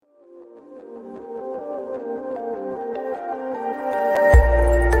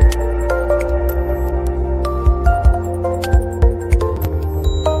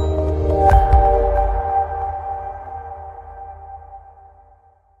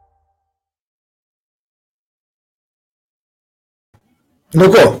Nu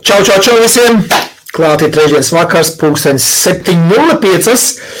ko, čau visiem! Klāt ir trešdienas vakars, pulkstenis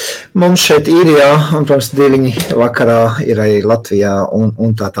 7:05. Mums šeit Īrijā, un, protams, 9 vakarā ir arī Latvijā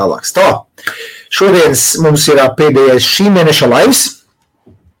un tā tālāk. Tā, šodienas mums ir pēdējais šī mēneša laivs.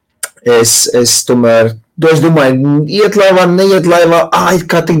 Es tomēr, es domāju, iet laivā, neiet laivā,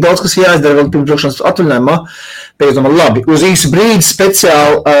 kā tik daudz, kas jāizdara vēl pirms braukšanas atvaļinājumā. Bet es domāju, labi, uz īsu brīdi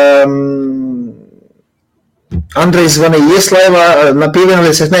speciāli Andrejs zvanīja ieslaivā,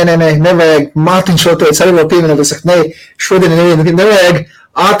 pievienoties, nevajag, Mārtiņš vēl teica, arī vēl pievienoties, saka, šodien nevajag,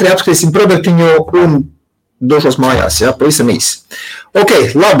 ātri apskatīsim produktiņu un došos mājās, ja, pavisam īsi. Ok,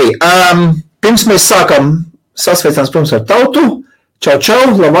 labi, pirms mēs sākam sasveicināts, protams, ar tautu, čau,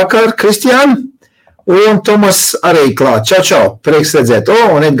 labvakar, Kristiāni, un Tomas arī klāt, čau, prieks redzēt,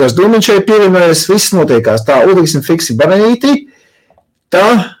 un Edgars Dūmiņš arī pievienojas, viss notiekās, tā, uzliksim fiksi bananīti, tā,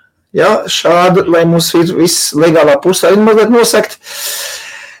 ja, šādu, lai mums ir viss legālā pusē arī mazliet nosakt.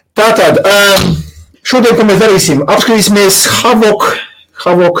 Tātad, šodien, ko mēs darīsim, apskatīsimies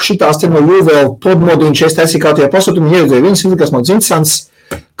Havok šitās te no Uwell Pod modiņš, es taisīju kā tie pasūtumi, ieredzēju viņas, kas man interesants,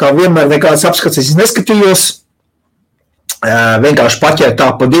 kā vienmēr nekāds apskats es neskatījos, vienkārši paķēr tā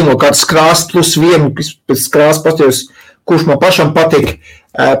pa dienu, kāds krās plus vienu, pēc krās pastījos, kurš man pašam patīk,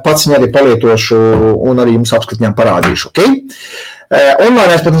 pats viņu arī palietošu un arī jums apskatiņām parādīšu, ok?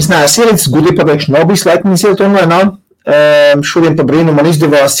 Online es pat neesmu ielicis, gudri pateikšu, nav bijis laikam ielikt online. Šodien pa brīnu man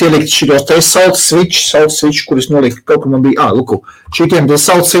izdevās ielikt šitos te salt switch, kurus nolikt kaut kur man bija, luku, šitiem te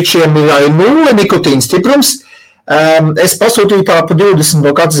salt switchiem ir 0 nikotīna stiprums. Es pasūtīju tā pa 20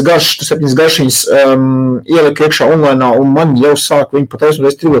 no katras garšas, 7 garšiņas ieliku iekšā online un man jau sāk viņu pat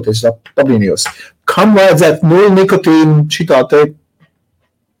aizmēs trivoties, pabrīnījos. Kam vajadzētu 0 nikotīna šitā te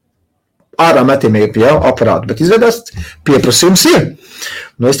ārā metimie aparāti, bet izvedās pieprasījums ir.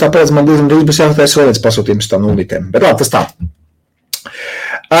 Nu, es tāpēc man diezgan drīz būs jātaisa vēl viens pasūtījums tā nulītēm. Bet labi, tas tā.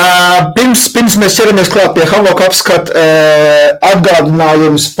 Pirms mēs ķeramies klāt pie Havok apskat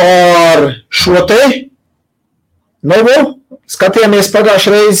atgādinājums par šo te novo. Skatījāmies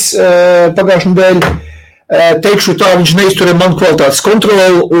pagājušu nedēļu. Teikšu tā, viņš neizturē man kvalitātes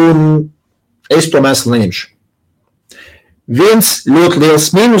kontroli un es to mēslu neņemšu. Viens ļoti liels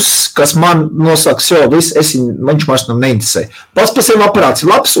mīnus, kas man nosaka, viņš mās neinteresē. Pats par sevi aparāts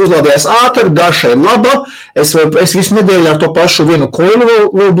ir labs, uzlādījās ātri, garša ir laba, es visu nedēļu ar to pašu vienu koinu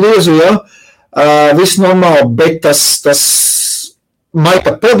vēl bliezu, ja, viss normāli, bet tas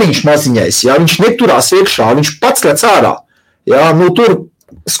maita podiņš maziņais, ja, viņš neturās iekšā, viņš pats lec ārā, ja, nu tur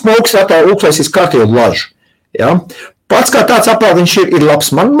smoks uztaisīs kārtīgu lažu, ja. Pats kā tāds aparāts ir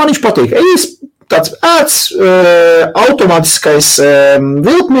labs, man viņš patīk, tāds automātiskais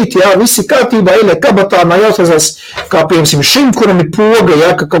vilkmīt, jā, visi kārtībā, ieliek kabatā, nav jāuzlazās, kā piemēram šim, kuram ir poga,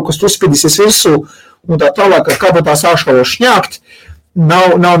 jā, ka kaut kas tur spidīsies virsū, un tā tālāk, ka kabatā sākšo šņākt,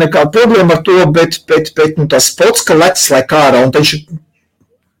 nav nekāda problēma ar to, bet nu, tas spots, ka lecis laik ārā, un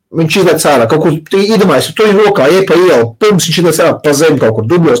viņš izlec ārā, kaut kur iedomājas, tu ir rokā, pa ielu, pirms viņš izlec ārā pa zemi kaut kur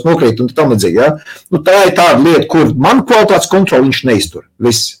dubļos nokrīt, un tam līdzīgi, jā. Nu, tā ir tāda lieta, kur man kvalitātes kontroli viņš neiztur,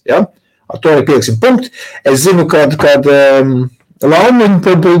 viss, jā. Ar to arī pieliksim punktu. Es zinu, kad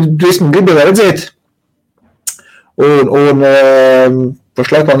Laumiņu drīzmi gribēja redzēt, un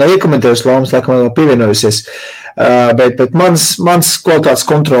pašlaik vēl nav iekomentējusi, Laumas laikam vēl pievienojusies, bet mans kvalitātes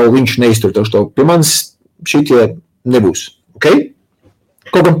kontroli viņš neiztur. Pie manis šitie nebūs. Okay?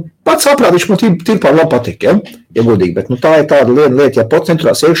 Kaut gan pats saprāt, viņš man tīrpār labi patīk, ja godīgi, bet nu, tā ir tāda lieta, ja pats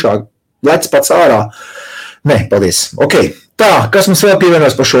centrās iekšā, lec pats ārā. Nē, paldies. Ok. Tā, kas mums vēl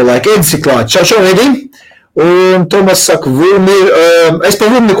pievienojas par šo laiku? Edis ir klāt. Čau, Edi. Un Tomas saka, es par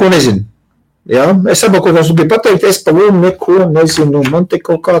Vūmu neko nezinu. Ja? Es saprotu, ko tas bija pateikt, es par Vūmu neko nezinu. Man te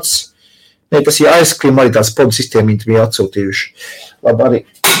kaut kāds, tas ir aizskrīm arī tāds podu sistēmiņi bija atsūtījuši. Labi, arī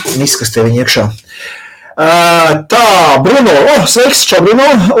izkastē viņi iekšā. Tā, Bruno, sveiks, čau, Bruno.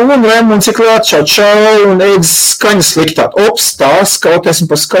 Un Raimunds ir klāt, čau, un Edis skaņas sliktāt. Ops, tā, skautēsim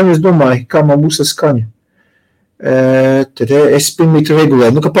par skaņu, es domāju, kā man būs ar skaņu. Es pirmīt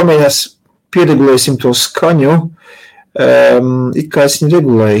regulēju, nu, ka pamēģinās pieregulēsim to skaņu, it kā es viņu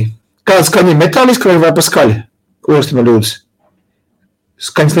regulēju. Kāda skaņa ir metāliska vai pa skaļa? Osti man lūdzu.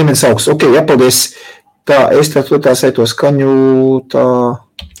 Skaņas līmenis augsts, ok, jāpaldies. Tā, es tā to skaņu, tā,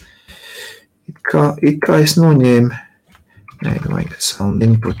 it kā es noņēmu. Nē, vajag sound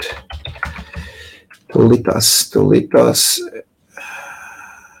input. Tūlītās.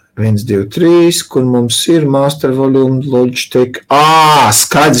 1, 2, 3, kur mums ir master volume, Logitech.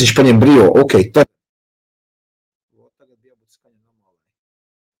 Skaidrs, viņš paņem brio. Ok, tagad jābūt skaņa normālai.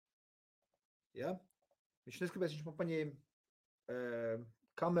 Ja? Viņš neskapēc, viņš man paņēma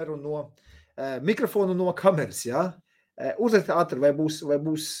kameru no, mikrofonu no kameras, ja? Uzliet ātri, vai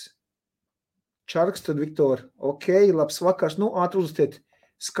būs čarks, tad Viktor, ok, labs vakars, nu, ātri uzliet,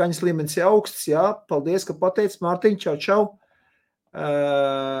 skaņas līmenis ir augsts, jā, paldies, ka pateic, Mārtiņ, čau.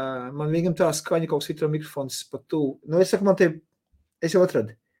 Man vienam tā skaņa kaut kas vitra mikrofons pat tu. Nu, es saku, es jau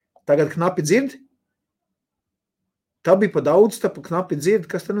atradu. Tagad knapi dzird? Tā bija pa daudz, tā pa knapi dzird,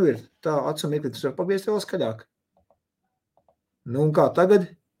 kas tā nu ir? Tā, acu mirkli, tas var pagriezt vēl skaļāk. Nu, un kā tagad?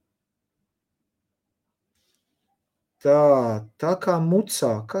 Tā kā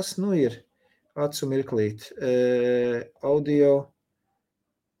mucā, kas nu ir? Acu mirklīt. Audio.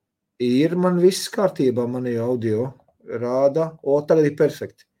 Ir man viss kārtībā, man ir audio. Rāda. Tagad ir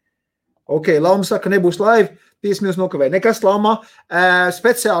perfekti. Ok, Lauma saka, nebūs live. 5 minūtes nokavēja. Nekas, Lauma.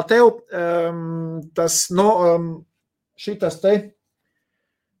 Speciāli tev šitas te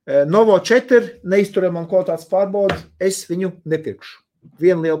Novo 4 neizturē man kvalitātes pārbaudas. Es viņu nepirkšu.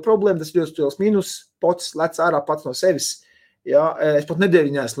 Viena liela problēma, tas ļoti liels mīnus. Pots lec ārā pats no sevis. Jā, es pat nedēļu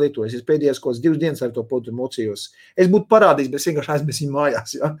viņā esmu lietojis. Es pēdējās kaut kāds 2 dienas ar to potu mocījos. Es būtu parādījis, bet es vienkārši aizmēs viņu mājās,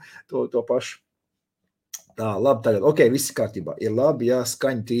 jā, to pašu. Tā, labi tagad. Ok, viss kārtībā. Ir labi, jā,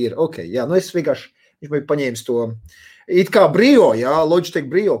 skaņa tīra. Ok, jā, nu es vienkārši, viņš bija paņēmis to, it kā Brio, jā, Logitech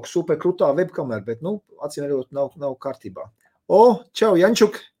Brio, super krutā webkamera, bet, nu, acīm redzot, nav kārtībā. Čau,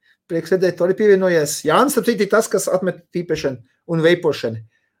 Jančuk, prieks redzēt, tu arī pievienojies. Jānis, tad ir tas, kas atmet pīpešanu un veipošanu.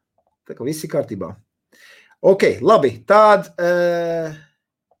 Tā kā viss ir kārtībā. Ok, labi, tād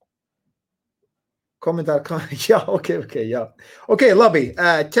komentāri, kā, jā, ok, jā. Ok, labi,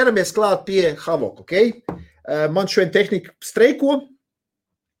 ķeramies klāt pie Havok, ok? Man šodien tehnika streiko,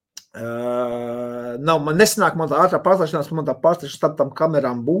 man nesanāk man tā ātrā pārslēšanās, man tā pārslēšanās starp tam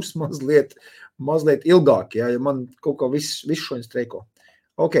kamerām būs mazliet ilgāk, jā, jo man kaut kā viss šodien streiko.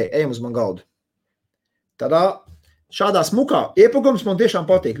 Ok, ejam uz man galdu. Tādā šādā smukā iepakojums man tiešām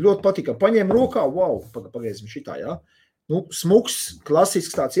patīk, ļoti patīk, paņēma rokā, wow, pagriezim šitā, jā. Nu, smuks,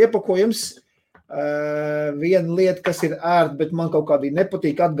 klasisks tāds iepakojums, viena lieta, kas ir ērta, bet man kaut kādī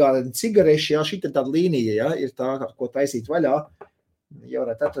nepatīk atgādina cigareši, jā, šita tāda līnija, jā, ir tā, ko taisīt vaļā. Ja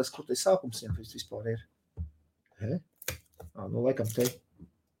varētu atrast, kur te sākums vispār ir. Nu, laikam te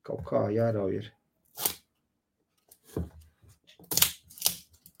kaut kā jārauj ir.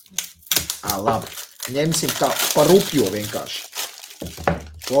 Labi. Ņemsim tā par rupjo vienkārši.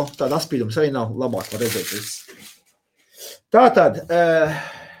 Tāda aspīdums arī nav labāk var redzēt viss. Tātad,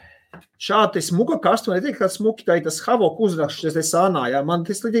 šādi smuka kastu, man ir kāds smuki, tā ir tas Havok uzraksts, tas te sānā, jā, man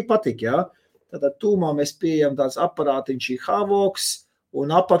tas līdzīgi patīk, jā. Tātad tūmā mēs pieejam tāds aparātiņš ir Havoks un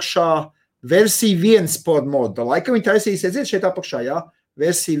apakšā versija 1 pod moda. Laikam viņi taisīs, edzīt šeit apakšā, jā.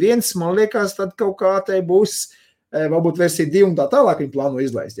 Versija 1, man liekas, tad kaut kā te būs, varbūt versija 2 un tā tālāk viņi plāno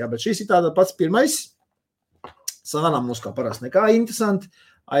izlaist, jā. Bet šis ir tāda pats pirmais. Sānām mums kā parasti nekā interesanti.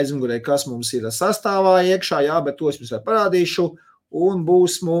 Aizmugurē, kas mums ir sastāvā iekšā, jā, bet to es jums vēl parādīšu. Un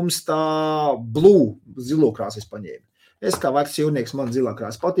būs mums tā blue, zilo krāsu es paņēmu. Es kā vecs jūrnieks, man zilā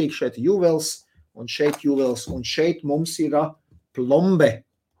krāsa patīk. Šeit ir Uwells, un šeit mums ir plombe.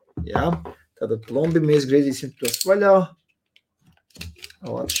 Jā, tātad plombi mēs griezīsim tos vaļā.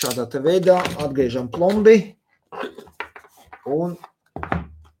 Šādā te veidā atgriežam plombi un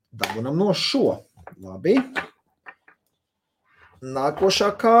dabunam no šo. Labi.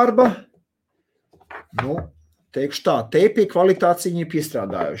 Nākošā kārba. Nu, teikšu tā, te pie kvalitātes viņi ir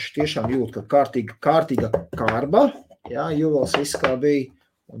piestrādājuši. Tiešām jūt, ka kārtīga kārba. Jā, Uwells viss kā bija.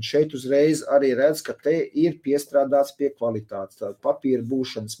 Un šeit uzreiz arī redz, ka te ir piestrādāts pie kvalitātes. Tāda papīra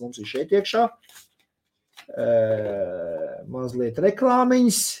būšanas mums ir šeit iekšā. Mazliet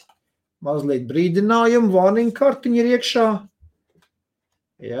reklāmiņas, mazliet brīdinājumu, warning kartiņi ir iekšā.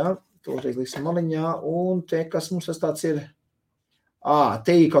 Jā, to uzreiz liksim maliņā. Un te, kas mums tas tāds ir?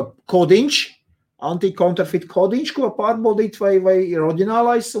 Te ir kaut kodiņš, anti-counterfeit kodiņš, ko pārbaudīt, vai ir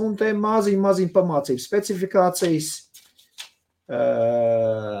oriģinālais, un te maziņ pamācības specifikācijas.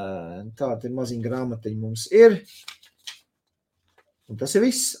 Tāda maziņa grāmatiņa mums ir. Un tas ir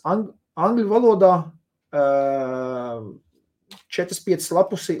viss. Angļu valodā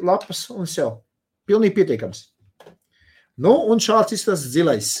 4-5 lapas un sev. Pilnīgi pietiekams. Nu, un šāds ir tas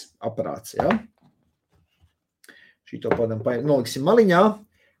zilais aparāts, jā. Šito padam noliksim maliņā.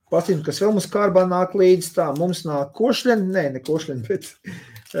 Pastīsim, kas vēl mums kārbā nāk līdz tā. Mums nāk košļeni, ne košļeni, bet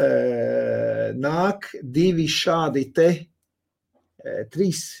nāk 2 šādi te 3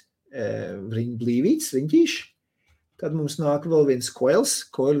 blīvītes, riņķīši. Tad mums nāk vēl viens koils.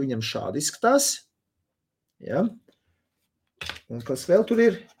 Koili viņam šādi izskatās. Ja. Un kas vēl tur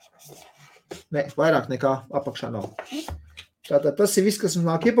ir? Ne, vairāk nekā apakšā nav. Tātad tas ir viss, kas mums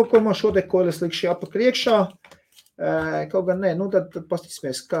nāk iepakomā. Šo te koilis likšu apakri iekšā. Kaut gan nē, nu tad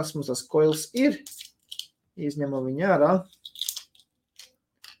pastīsimies, kas mums tas koils ir. izņemam viņu ārā.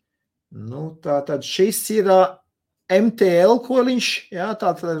 Nu, tātad šis ir MTL koiliņš, jā,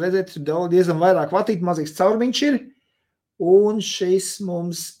 tātad redzēt, diezgan vairāk vatīt, mazīgs caurumiņš ir, un šis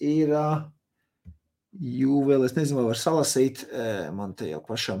mums ir Uwell, es nezinu, vai var salasīt, man te jau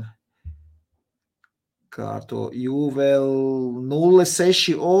pašam kā to Uwell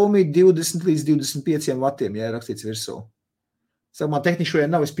 0,6 ohmi 20 līdz 25 vatiem, ja ir rakstīts virsū. Saka, man tehniski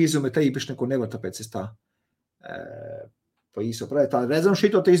šodien nav, es piezīmēju, te īpaši neko nevar, tāpēc es tā pa īso prēt. Tā redzam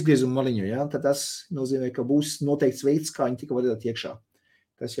šito te izgriezumu maliņu, ja? Tad tas nozīmē, ka būs noteikts veids, kā viņi tika vadīt iekšā.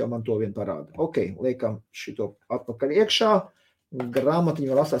 Tas jau man to vien parāda. Ok, liekam šito atpakaļ iekšā.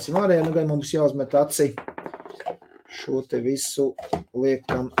 Grāmatiņu vēl atstāsim ārējā, nu gan mums jāuzmet aci. Šo te visu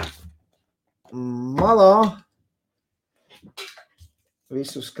liekam malā,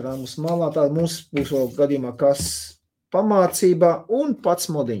 visus krāmus malā, tāda mums būs vēl gadījumā kas pamācība un pats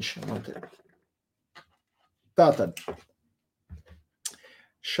modiņš. Tātad,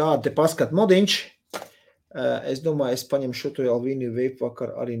 šādi te paskat modiņš, es domāju, es paņemu šo to ALVINI Vape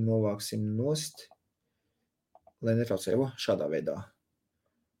vakar arī novāksim nost, lai netraucēju šādā veidā.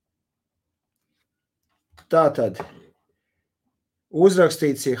 Tātad,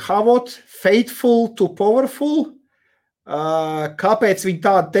 uzrakstīts ir Havok, faithful to powerful. Kāpēc viņi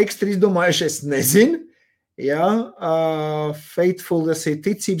tādu tekstu ir izdomājuši, es nezinu. Ja? Faithful, tas ir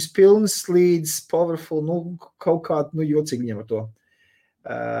ticības pilns līdz powerful, nu, kaut kādu, jocīgi viņam ar to.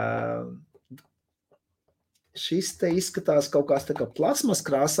 Šis te izskatās kaut kāds tā kā plasmas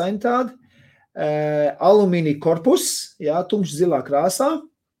krāsaini tādi. Alumīnija korpus, ja, tumšs zilā krāsā.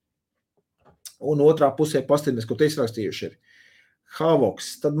 Un otrā pusē pastīmies, ko te izrakstījuši ir.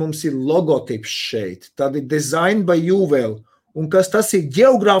 Havoks, tad mums ir logotips šeit, tad ir design by Uwell, un kas tas ir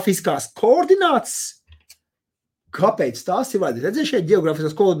geogrāfiskās koordinātas? Kāpēc tās ir vajadzīgi? Redziet šeit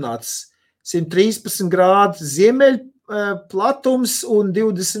geogrāfiskās koordinātas, 113 grādu ziemeļ platums un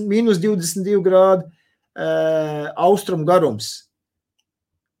minus 22 grādu austrum garums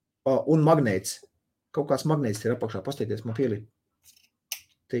un magnēts. Kaut kāds magnēts ir apakšā, pastieties man pielī.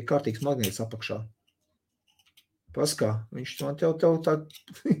 Te ir kārtīgs magnēts apakšā. Paskā, viņš man tev tā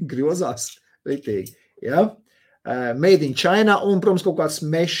grozās ritīgi, ja? Made in China un, protams, kaut kāds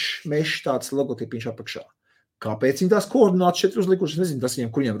meš tāds logotipiņš apakšā. Kāpēc viņi tās koordinātas šeit uzlikuši? Es nezinu, tas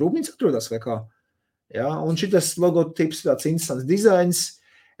viņiem, kur viņiem rūpnīca atrodas vai kā. Ja? Un šitas logotips tāds interesants dizains.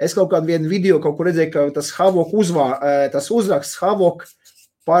 Es kaut kādu vienu video kaut kur redzēju, ka tas Havok tas uzraksts Havok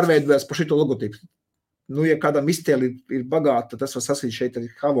pārveidojās par šito logotipu. Nu, ja kādam iztēli ir bagāta, tad tas var sasīt šeit arī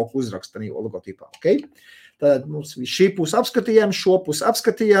Havok uzrakstu tādā logotipā, ok? Tad mums šī puse apskatījām, šo puse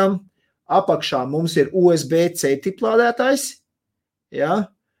apskatījām. Apakšā mums ir USB-C tiplādētājs.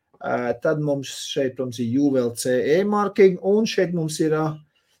 Ja? Tad mums šeit mums ir Uwell CE marking un šeit mums ir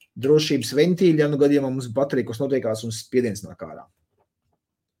drošības ventīļi, ja nu gadījumā mums baterija, kas notiekās un spiediens nāk ārā.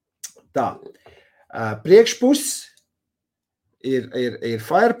 Tā. Priekšpus ir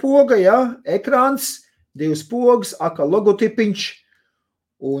firepoga, ja? Ekrāns, 2 pogas, aka logotipiņš.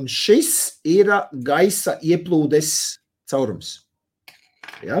 Un šis ir gaisa ieplūdes caurums.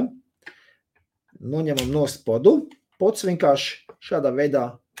 Ja? Noņemam nost podu. Pods vienkārši šādā veidā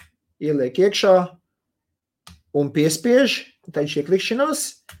ieliek iekšā un piespiež. Tad šie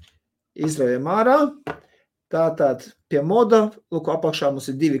klikšķinās. Izraujam ārā. Tātad pie moda, lūk, apakšā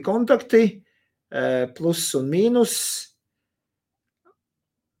mums ir 2 kontakti, plus un mīnus.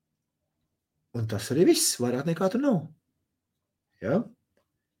 Un tas arī viss, vairāk nekā tur nav. Ja?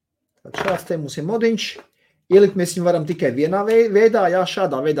 Tad šāds te mums ir modiņš. Ielikt mēs viņu varam tikai vienā veidā, jā,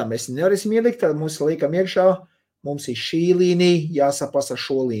 šādā veidā mēs nevarēsim ielikt, tad mums liekam iekšā, mums ir šī līnija, jāsapas ar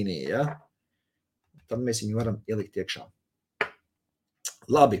šo līniju, ja? Tad mēs viņu varam ielikt iekšā.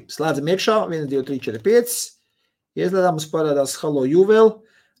 Labi, slēdzam iekšā, 1, 2, 3, 4, 5. Ieslēdām, mums parādās Hello Uwell.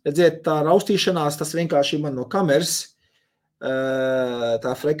 Redziet, tā raustīšanās, tas vienkārši man no kameras,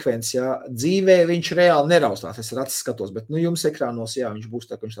 tā frekvence, jā, dzīvē viņš reāli neraustās, es ar acis skatos, bet, nu, jums ekrānos, jā, viņš būs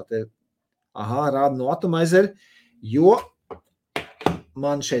tā, ka viņš tā te, rāda no atomizer, jo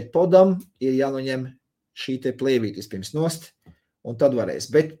man šeit podam ir jānoņem šī te plēvītis pirms nost, un tad varēs,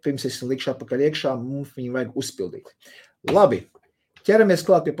 bet pirms es likšu atpakaļ iekšā, mums viņu vajag uzpildīt. Labi, ķeramies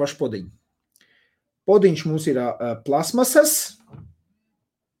klāt pie pašu podiņu. Podiņš mums ir plasmasas,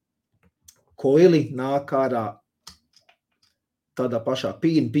 koili nāk ārā tādā pašā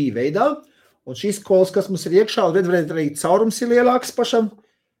PNP veidā, un šīs koils, kas mums ir iekšā, redz arī caurums ir lielāks pašam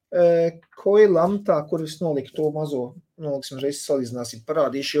koilam, tā, kur es noliku to mazo, noliksim reiz salīdzināsim,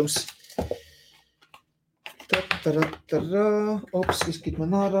 parādīšu jums. Ops, izkit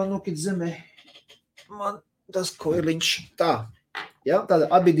man ārā, nokit zemē. Man tas koiliņš tā, ja,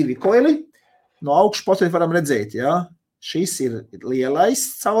 tāda abi 2 koili, no augšpuses varam redzēt, ja? Šis ir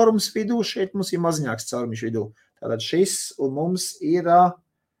lielais caurums vidū, šeit mums ir maziņāks caurums vidū. Tātad šis un mums ir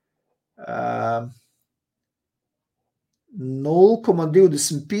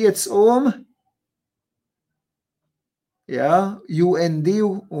 0,25 ja? UN2,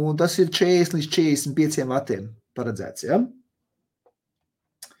 un tas ir 40 līdz 45 vatiem paredzēts, ja?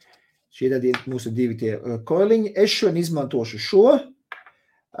 Šie tad ir mūsu divi tie koiliņi. Es šodien izmantošu šo.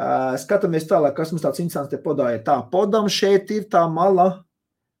 Skatāmies tālāk, kas mums tāds instants te podā ir. Tā, podam šeit ir tā mala.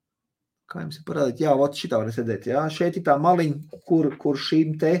 Kā jums ir parādīt? Jā, ot šitā var redzēt, jā. Šeit ir tā maliņa, kur šīm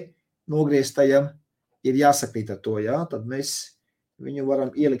te nogrieztajam ir jāsakrīt ar to, jā. Tad mēs viņu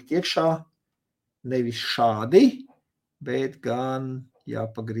varam ielikt iekšā nevis šādi, bet gan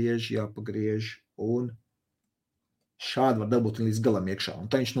jāpagriež un šādi var dabūt līdz galam iekšā, un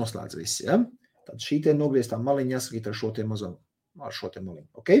tā viņš noslēdz visi, ja? Tad šī te nogrieztā maliņa jāsakrīt ar šo te mazo, ar šo te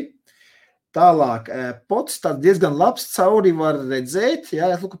maliņu, ok? Tālāk, pods tad diezgan labs, cauri var redzēt, ja,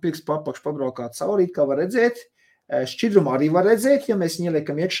 lūk, pirks papakš pabraukāt caurīt, kā var redzēt, šķidrumu arī var redzēt, ja mēs viņu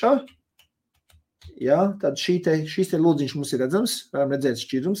liekam iekšā, ja, tad šīs te lūdziņš mums ir redzams, varam redzēt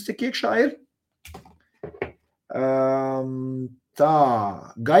šķidrums, cik iekšā ir. Tā,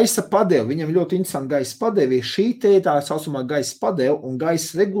 gaisa padeva, viņam ļoti interesanti gaisa padevi, šī te tā saucamā gaisa padeva, un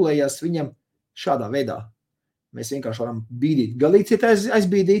gaisa regulējās viņam šādā veidā. Mēs vienkārši varam bīdīt galīciet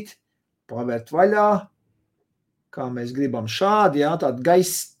aizbīdīt, pavērt vaļā, kā mēs gribam šādi, jā, tād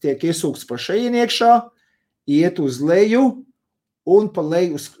gaisa tiek iesūkts pa šeien iekšā, iet uz leju, un pa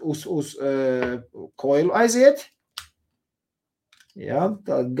leju uz koilu aiziet, jā,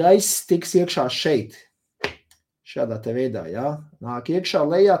 tād gaisa tiks iekšā šeit. Šādā te veidā, jā. Nāk iekšā,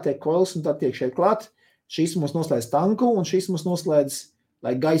 lejā, tiek koils un tad tiek šeit klāt. Šis mums noslēdz tanku un šis mums noslēdz,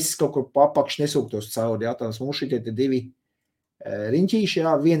 lai gaiss kaut kur papakš nesūktos cauri, jā. Tās mums šitie te divi riņķīši,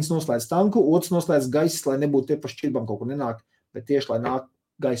 jā. Viens noslēdz tanku, otrs noslēdz gaiss, lai nebūtu tie pa šķirbam kaut kur nenāk, bet tieši, lai nāk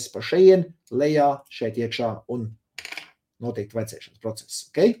gaiss pa šeien, lejā, šeit iekšā un notiek vecēšanas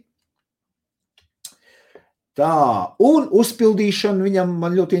process, ok? Tā, un uzpildīšana, viņam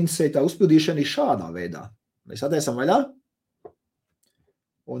man ļoti interesē, tā uzpildīšana ir šādā veidā. Mēs ataisam vaļā,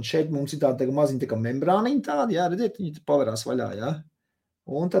 un šeit mums ir tāda maziņa tā kā membrāniņa tāda, jā, redziet, viņi paverās vaļā, jā,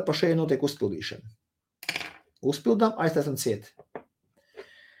 un tad pa šeit notiek uzpildīšana. Uzpildām, aiztaisam ciet.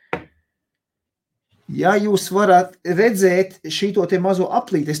 Ja jūs varat redzēt šito te mazo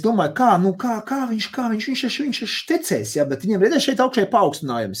aplīti, es domāju, kā viņš tecēs, jā, bet viņam redzēt šeit augšē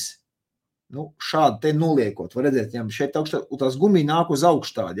paaugstinājums. Nu, šādi te noliekot, var redzēt, jā, šeit augšā, tās gumija nāk uz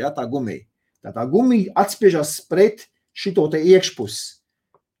augšu tādi, jā, tā gumija. Tā gumija atspiežas pret šito te iekšpusi.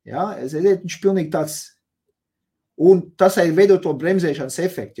 Ja, es redzētu, viņš pilnīgi tāds, un tas arī veido to bremzēšanas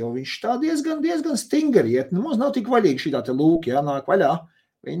efektu, jo viņš tā diezgan stingri iet, nemaz nav tik vaļīgi šitā te lūki, ja, nāk vaļā,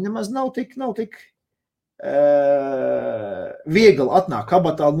 viņi nemaz nav tik viegli atnāk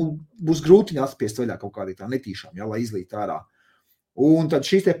kabatā, nu, būs grūtiņi atspiest vaļā kaut kādī tā netīšām, ja, lai izlīt ārā. Un tad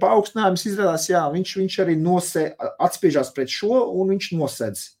šīs te paaugstinājums izrādās, jā, viņš arī atspiežās pret šo, un viņš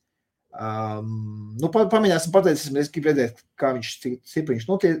nosēdz. Nu, pamēģināsim pateicis, es gribu redzēt, kā viņš cipriņš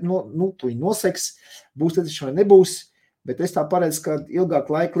noseks, būs teciši vai nebūs, bet es tā paredzu, ka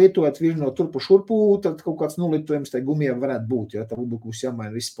ilgāk laika lietojot virno turpu šurpu, tad kaut kāds nolietojums tai gumijām varētu būt, ja, tā būs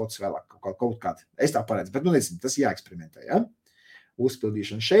jāmaina viss pods vēlāk, kaut kāds. Es tā paredzu, bet, nu, nezinu, tas jāeksperimentē, ja.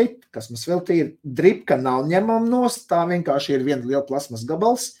 Uzpildīšana šeit, kas mums vēl te ir dripka nav ņemam nost, tā vienkārši ir viena liela plasmas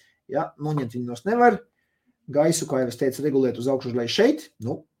gabals, ja, noņemt viņu nost nevar. Gaisu, kā jau es teicu, regulēt uz augšu lai šeit.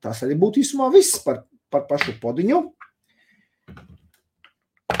 Nu, tas arī būtu īsumā viss par pašu podiņu.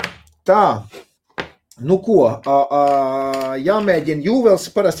 Tā, nu ko, jāmēģina Uwells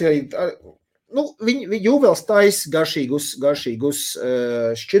parasti arī, nu, Uwells tais garšīgus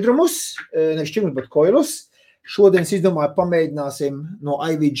šķidrumus, nevis šķidrumus, bet koilus. Šodien es izdomāju, pamēģināsim no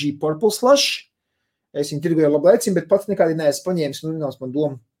IVG Purple Slush. Es viņu tirgoju labu laicinu, bet pats nekādi neesmu paņēmis, nu, man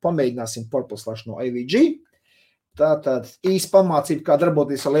doma, pamēģināsim Purple Slush no IVG. Tātad īsti pamācība, kā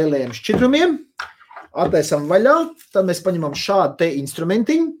darboties ar lielajiem šķidrumiem. Attaisam vaļā, tad mēs paņemam šādu te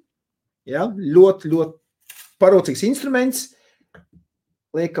instrumentiņu. Ja, ļoti parocīgs instruments.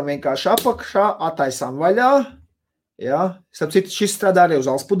 Liekam vienkārši apakšā, attaisam vaļā. Ja, starp citu, šis strādā arī uz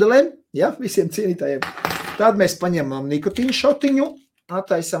alspudelēm, ja, visiem cienītājiem. Tad mēs paņemam nikotīnu šotiņu,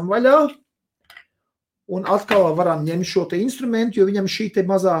 attaisam vaļā. Un atkal varam ņemt šo te instrumentu, jo viņam šī te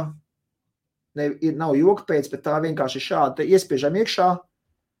mazā nav joka pēc, bet tā vienkārši šādi iespiežam iekšā.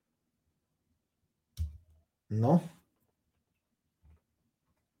 Nu.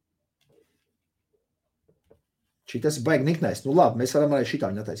 Šitas baigi niknēs. Nu labi, mēs varam arī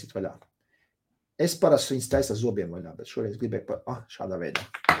šitā viņu attaisīt vaļā. Es parasti viņas taisa zobiem vaļā, bet šoreiz gribēju šādā veidā.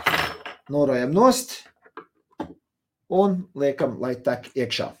 norojam nost un liekam, lai tek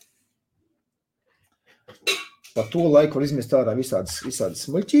iekšā. Pa to laiku var izmest ārā visādas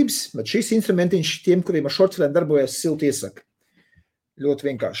muļķības, bet šis instrumentiņš tiem, kuriem ar šortfilēm darbojas, silti iesaka. Ļoti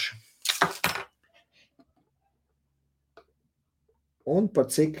vienkārši. Un par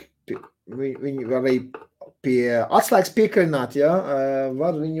cik viņi var arī pie atslēgas piekarināt, ja,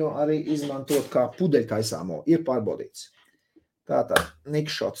 var viņu arī izmantot kā pudeļkaisāmo, ir pārbaudīts. Tātad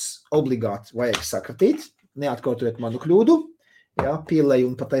nikšots obligāti vajag sakratīt, neatkārtojot manu kļūdu, ja, pielej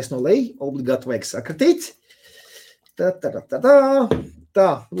un pataisno lej, obligāti vajag sakratīt. Tā,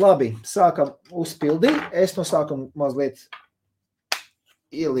 labi, sākam uzpildīt. Es no sākuma mazliet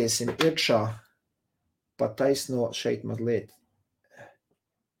ieliesim iekšā pataisno šeit mazliet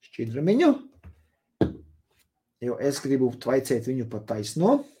šķidrumiņu, jo es gribu tvaicēt viņu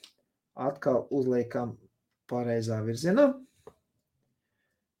pataisno. Atkal uzliekam pareizā virzienā.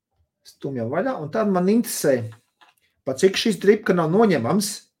 Stumjam vaļā, un tad man interesē, pa cik šis dripka nav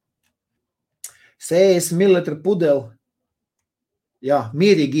noņemams, 60 ml pudeli, jā,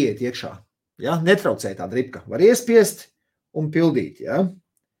 mierīgi iet iekšā, jā, netraucē tā dripka, var iespiest un pildīt, jā.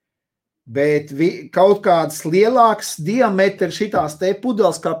 Bet kaut kāds lielāks diametrs šitās te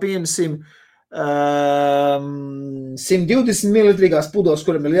pudeles, kā piemēram 120 ml pudeles,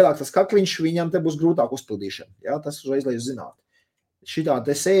 kuram ir lielāks tas kakliņš, viņam te būs grūtāk uzpildīšana, jā, tas uzreiz, lai jūs zināt. Šitā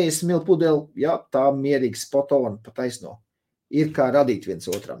te 60 ml pudeli, jā, tā mierīgi spot on pa taisno. Ir kā radīt viens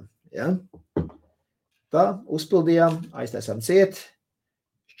otram, jā. Tā, uzpildījām, aiztaisām ciet.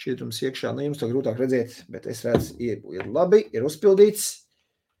 Šķidrums iekšā, nu jums to grūtāk redzēt, bet es redzu, ir labi, ir uzpildīts.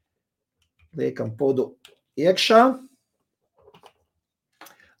 Liekam podu iekšā.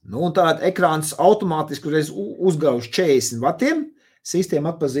 Nu, un tātad ekrāns automātiski uzreiz uzgauž 40 vatiem.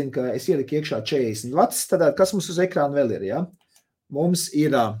 Sistēma atpazina, ka es ieliku iekšā 40 vats. Tātad, kas mums uz ekrāna vēl ir, jā? Mums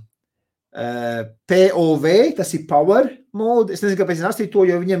ir POV, tas ir power mode. Es nezinu, kāpēc nastīju to,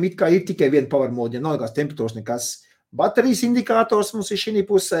 jo viņam it kā ir tikai viena power mode, ja nav nekās temperatūras nekas. Baterijas indikators mums ir šī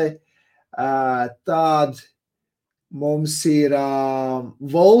pusē. Tād mums ir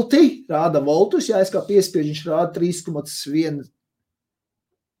volti, rāda voltus. Jā, es kā piespiežu, viņš rāda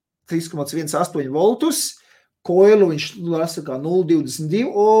 3,18 voltus. Koilu viņš lasa kā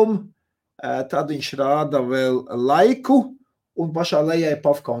 0,22 ohm. Tad viņš rāda vēl laiku. Un pašā lejā ir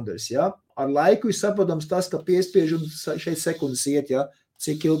puff counters, ja? Ar laiku ir saprotams tas, ka piespiež un šeit sekundes iet, ja?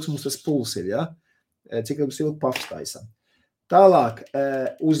 Cik ilgs mums tas puls ir, ja? Cik ilgs puffs taisam. Tālāk,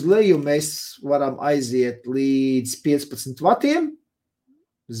 uz leju mēs varam aiziet līdz 15 vatiem,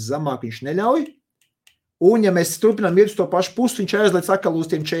 zemāk viņš neļauj, un ja mēs turpinām iet uz to pašu pusi, viņš aizliec atkal uz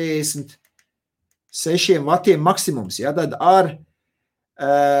tiem 46 vatiem maksimums, ja? Tad ar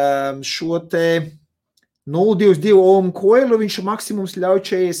šo te 0,22 ohm koilu, viņš maksimums ļauj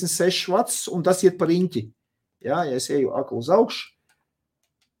 46 vats, un tas iet par riņķi. Jā, ja es eju aklu uz augšu,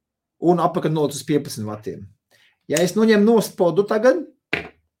 un apakaļ not uz 15 vatiem. Ja es noņem nost podu tagad,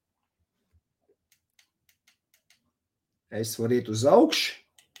 es varu iet uz augšu,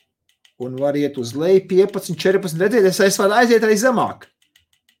 un varu iet uz leju 15, 14, redziet, es varu aiziet arī zemāk.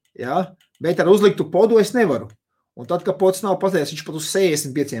 Jā, bet ar uzliktu podu es nevaru. Un tad, kad pods nav pateicis, viņš pat uz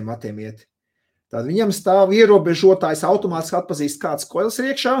 65 vatiem iet. Tad viņam stāv ierobežotājs automātiski atpazīst, kāds koils ir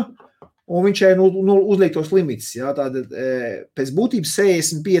iekšā, un viņš ir uzliek tos limits. Jā, tātad pēc būtības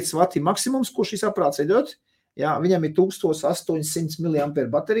 65 vati maksimums, ko šis aprāts ir ļoti. Jā, viņam ir 1800 mAh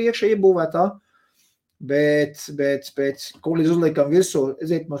baterija iekšā iebūvētā, bet ko līdz uzliekam virsū,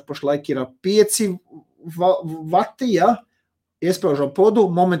 eziet, mums pašlaik ir 5 vati, jā, iespraužam podu,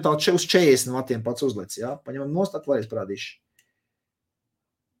 momentāli uz 40 vatiem pats uzliec, jā, paņemam nost, atvēlreiz parādīšu.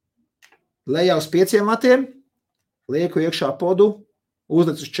 Lejā uz 5 vatiem, lieku iekšā podu,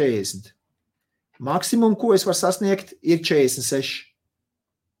 uzliec uz 40. Maksimum, ko es varu sasniegt, ir 46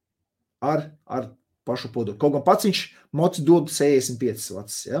 ar pašu podu. Kaut gan pats viņš mocs dod 65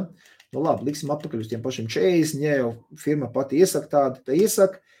 vats. Ja? Nu labi, liksim atpakaļ uz tiem pašiem 40, ja jau firma pati iesaka tādu, tā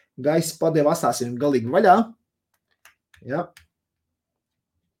iesaka, gaisa padeva asāsim galīgi vaļā. Ja?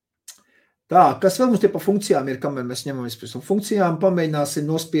 Tā, kas vēl mums tie pa funkcijām ir, kamēr mēs ņemamies pēc funkcijām, pamēģināsim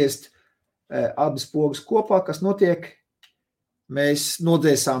nospiest abas pogas kopā, kas notiek. Mēs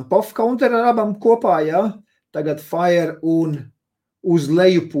nodzēsām puff counter ar abam kopā, ja? Tagad fire un uz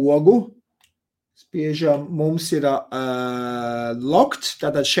leju pogu. Spiežam, mums ir locked,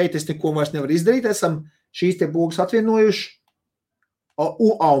 tātad šeit es neko vairs nevaru izdarīt, esam šīs te pogas atvienojuši,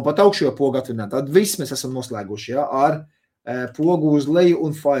 un pat augšējo pogu atvienot. Tad viss mēs esam noslēguši, ja? Ar pogu uz leju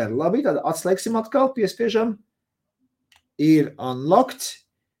un fire. Labi, tad atslēgsim atkal, piespiežam. Ir unlocked.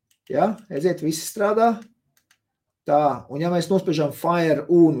 Ja, redziet, visi strādā. Tā, un ja mēs nospiežam fire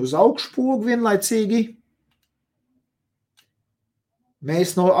un uz augšu pogu vienlaicīgi,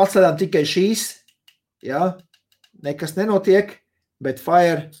 mēs atslēdām tikai šīs, ja, nekas nenotiek, bet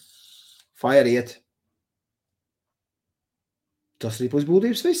fire iet. Tas arī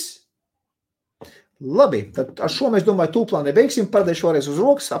būtības viss. Labi, tad ar šo mēs domāju tūplā nebeigsim, paradēšu vēlreiz uz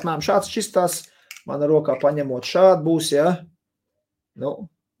rokas, apmēram šāds šķistās, mana rokā paņemot šādu būs, ja, nu,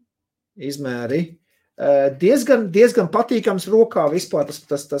 izmēri. Diezgan patīkams rokā vispār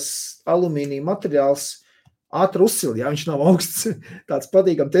tas alumīnija materiāls ātri uzsil, ja viņš nav augsts, tāds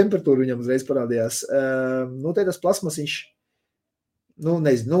patīkam temperatūra viņam uzreiz parādījās. Nu, te tas plasmasiņš, nu,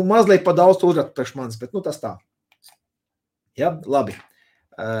 nezinu, nu, mazliet pa daudz uzratu priekš manis, bet, nu, tas tā. Ja, labi.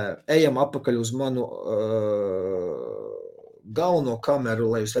 Ejam atpakaļ uz manu galveno kameru,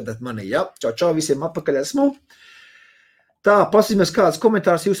 lai jūs redzat mani, ja? Čau, visiem atpakaļ esmu. Tā, pasīsimies kāds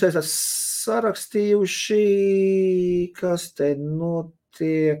komentārs jūs esat sarakstījuši, kas te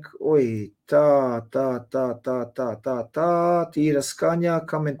notiek, tā, tīra skaņā,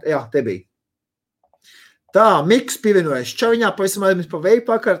 jā, te bija. Tā, Miks pievienojas, čaviņā, pavisam aizmies pa Vape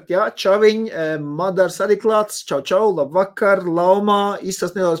vakar, jā, čaviņ, Madars arī klāts, čau, labvakar, laumā,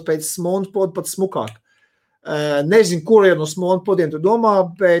 izsas nedaudz pēc smonu podu pat smukāk. Nezinu, kuriem no smonu podiem tu domā,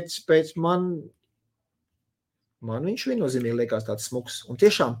 bet pēc man viņš viennozīmīgi liekas tāds smuks. Un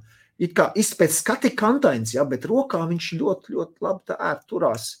tiešām, it kā izpēc skati kantains, jā, bet rokā viņš ļoti, ļoti labi tā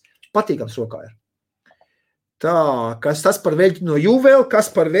turās. Patīkams rokā ir. Tā, kas tas par veļķi no Uwell, kas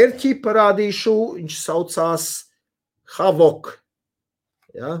par veļķi parādīšu, viņš saucās Havok.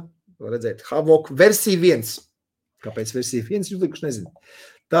 Ja, redzēt, Havok versija 1. Kāpēc versija 1? Jūs likuši nezinu.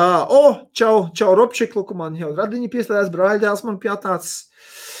 Tā, čau Robčik, luku man jau radiņi pieslēdās, brāļdēls man pjātāts.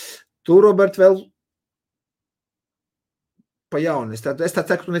 Tu, Robert, vēl pa jauni. Es tā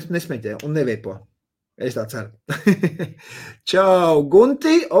ceru, tu nesmeķē un neveipo. Es tā ceru. Čau,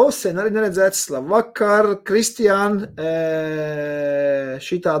 Gunti. Sen arī neredzēts. Labvakar, Kristiān.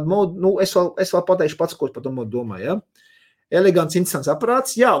 Šitādu modu, nu, es vēl pateikšu pats, ko es par to modu domāju, ja? Elegants, interesants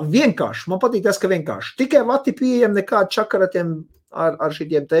aparāts. Jā, vienkārši. Man patīk tas, ka vienkārši. Tikai vati pieejam nekādu čakaratiem ar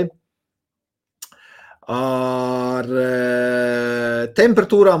šitiem te. Ar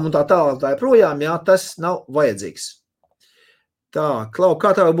temperatūrām un tā projām, jā, tas nav vajadzīgs. Tā, Klau,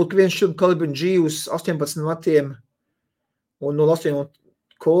 kā tā var būt, ka viens šķildu kalibru G uz 18 vatiem un 08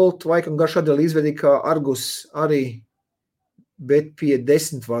 Colt vaikam garš atdēļ izvedīja kā Argus arī, bet pie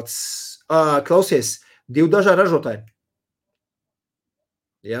 10 vats. Klausies, 2 dažādi ražotāji.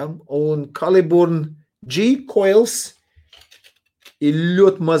 Ja, un Caliburn G coils ir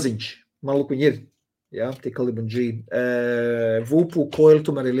ļoti maziņš. Man lūk, viņi ir. Ja, tie Caliburn G. Vupu coil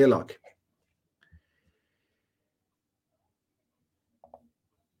tomēr ir lielāki.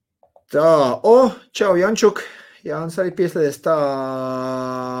 Tā, čau, Jančuk. Jānis arī pieslēdies tā.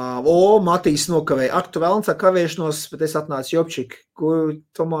 Matīs nokavēja. Ak, tu vēlns ar kavēšanos, bet es atnācu Jopčik, kur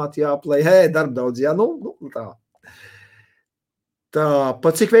tomāti jāplay. Darba daudz, jā, nu, tā. Tā,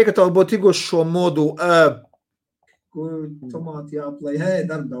 pa cik veikatalu būtu iguši šo modu, kur tomāti jāplay.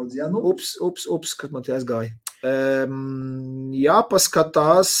 Darba daudz, jā, nu, ups, kad man tie aizgāja.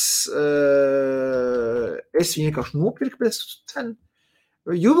 Jāpaskatās, es viņu vienkārši nopirku bez cenu.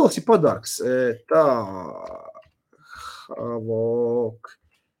 Uwells ir padargs. Tā,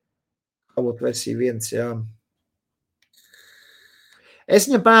 Havok versija 1, jā. Es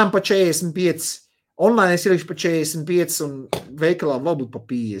viņam pēm pa 45, online es ielikšu pa 45 un veikalā vēl būtu pa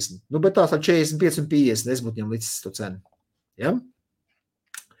 50. Nu, bet tās ar 45 un 50, es būtu viņam līdz to cenu. Ja?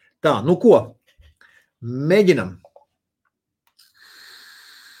 Tā, nu ko? Mēģinam.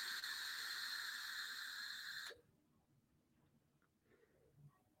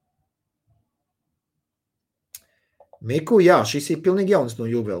 Miku, jā, šis ir pilnīgi jauns no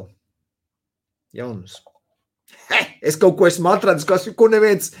Uwell. Jauns. Es kaut ko esmu atradis, ko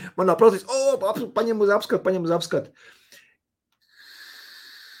neviens manā procesā. Paņem uz apskatu.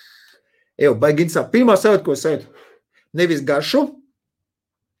 Baigi interesanti. Pirmā sajūta, ko es sajūtu. Nevis garšu,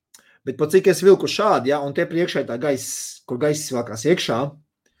 bet pat cik es vilku šādi, ja, un te priekšā tā gaiss, kur gaiss vēlkās iekšā,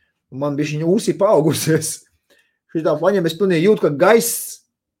 un man bišķiņa ūsī paaugusies. Šitā paņem, es pilnīgi jūtu, ka gaiss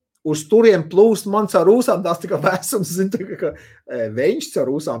uz turiem plūst man caur ūsām, tās tikai vēsums, zinu, tā kā veņš caur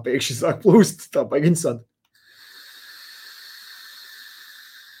ūsām pēkšņi sāk plūst, tā baigi interesanti.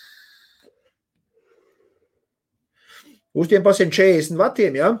 Uz tiem pasiem 40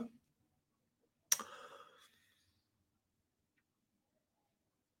 vatiem, ja?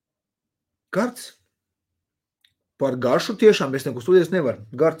 Gards. Par garšu tiešām es neko studijas nevaru.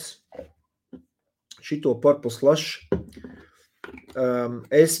 Gards. Šito purple slush.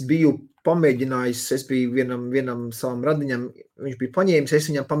 Es biju pamēģinājis, es biju vienam savam radiņam, viņš bija paņēmis, es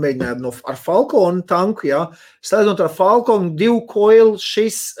viņam pamēģināju ar Falconu tanku, jā. Slēdzot ar Falconu 2 coil,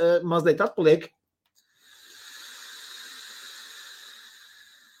 šis mazliet atpaliek.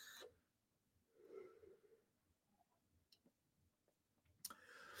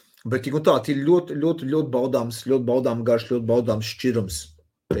 Bet tik un tā, ir ļoti baudāms garš, ļoti baudāms šķirums,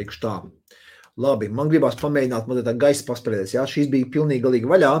 teikšu tā. Labi, man gribās pamēģināt, man tā gaisa paspredēs, jā, šīs bija pilnīgi galīgi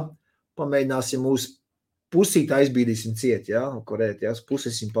vaļā, pamēģināsim uz pusīt aizbīdīsim ciet, jā, korēt, jā,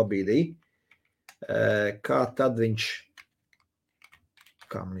 pusīsim pabīdī. Kā tad viņš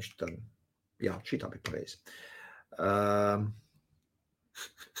tad, jā, šitā bija pareizi.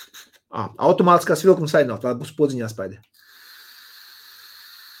 Automātiskās vilkums aidināt, lai būs podziņā spaidi.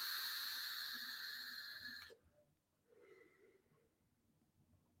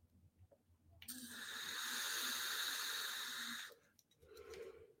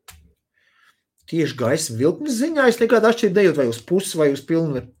 Tieši gaisa vilkmes ziņā es nekādu atšķirību nejūtu vai uz pusi vai uz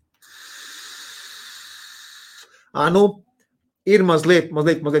pilnu. Ir mazliet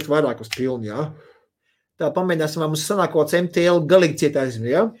vairāk uz pilnu, jā. Tā pamēģināsim, vai mums sanāk kaut kāds MTL galīgi ciet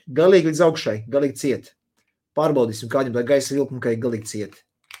aizmi, jā? Galīgi līdz augšai, galīgi ciet. Pārbaudīsim, kā viņam tā gaisa vilkuma, ka ir galīgi ciet.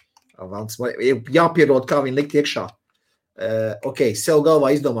 Jāpierod, kā viņi likt iekšā. Ok, sev galvā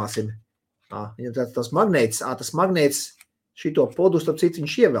izdomāsim. Viņam tas magnēts šito podu, starp citu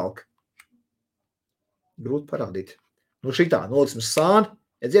viņš ievelk. Grūti parādīt. Šitā, noliksim sāni,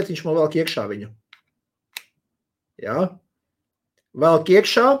 edziet, viņš man velk iekšā viņu. Jā. Velk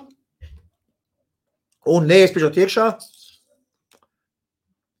iekšā. Un neiespiežot iekšā.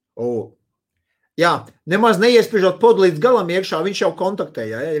 Jā, nemaz neiespiežot podu līdz galam iekšā, viņš jau kontaktē,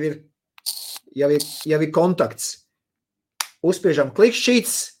 jā, jau ir kontakts. Uzspiežam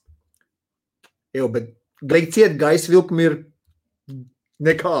klikšķīts. Bet galīgi ciet gaisa vilkumi ir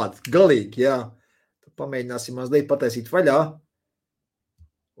nekāds, galīgi, jā. Pamēģināsim mazliet pataisīt vaļā.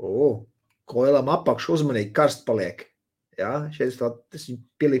 Koilam apakšu uzmanīgi, karst paliek. Jā, šeit tas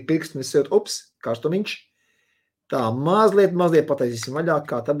pielīk pirkstu, un es sajūt, karstumiņš. Tā, mazliet pataisīsim vaļā,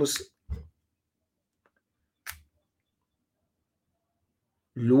 kā tā būs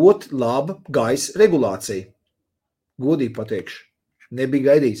ļoti laba gaisa regulācija. Godīgi pateikšu.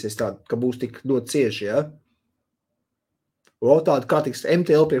 Nebija gaidījis es tādu, ka būs tik ļoti cieši, jā. Tādu kā tiks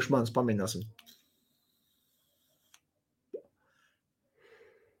MTL priekš manis pamēģināsim.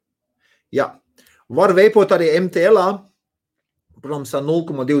 Jā, var veipot arī MTL-ā, protams,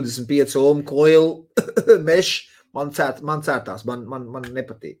 0,25 ohm coil mesh, man cērtās, man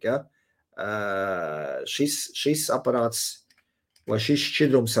nepatīk, ja. Šis aparāts, vai šis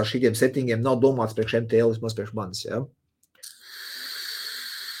šķidrums ar šitiem settingiem nav domāts priekš MTL, vismaz priekš manis, ja.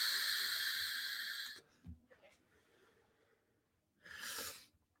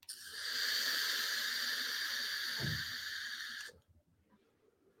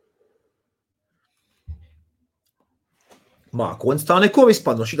 Mākonis tā neko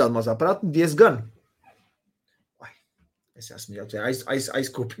vispār no šitāda mazā prāta diezgan. Es esmu jau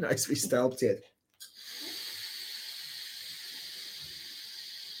aizkūpinājis visu telpu ciet.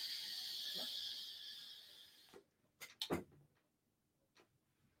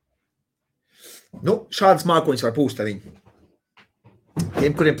 Šādas mākoņas var pūst arī.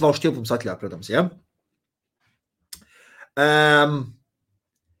 Tiem, kuriem plaušu tilpums atļauj, protams, ja?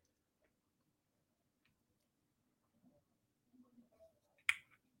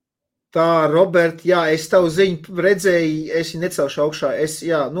 Tā, Robert, jā, es tavu ziņu redzēju, es viņu necelšu augšā, es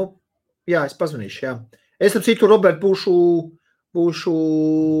pazvanīšu, jā. Es ar citu, Robert, būšu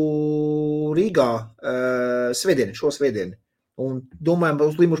Rīgā šo svētdienu, un domājam,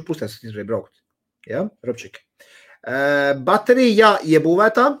 uz Limušu pustēs izvarēju braukt, jā, Robčiki. Baterija, jā,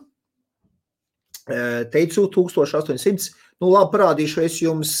 iebūvētā, teicu 1800, labi, parādīšu es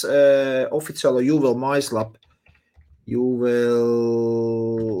jums oficiālo Uwell mājaslapu.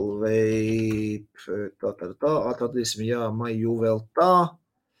 Uwell, Vape, atradīsim, jā, Uwell tā.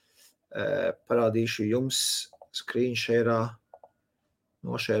 Parādīšu jums screenshare,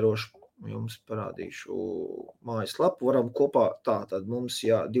 nošērošu jums parādīšu mājaslapu. Varam kopā, tad mums,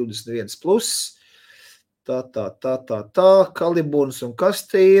 jā, 21 plus. Tā, kaliburns un kas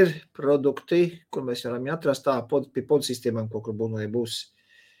te ir, produkti, kur mēs varam atrast, pie podsistēmām, kur būs.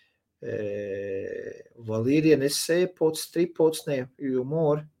 Valīrien, essay, pods, 3 pods,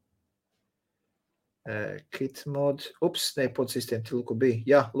 humor, kit mod, pods sistēma, lūku bija.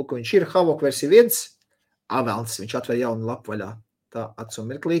 Jā, lūku, viņš ir Havok versija 1, Velns, viņš atver jaunu lapu vaļā. Tā, atsum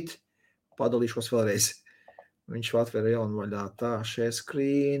mirklīt, padalīšos vēlreiz. Viņš atver jaunu vaļā, tā, share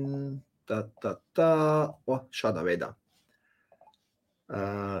screen, tā, šādā veidā.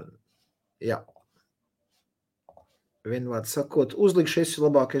 Jā. Vienvārds sakot, uzlikšu es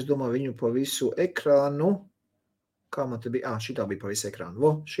labāk, es domāju, viņu pa visu ekrānu. Kā man te bija? Šitā bija pa visu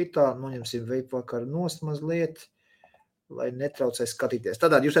ekrānu. Šitā noņemsim Vape vakar nost mazliet, lai netraucē skatīties.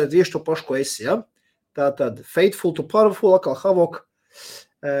 Tātad jūs redzat tieši to pašu, ko esi, ja? Tātad Faithful to Powerful, atkal Havok.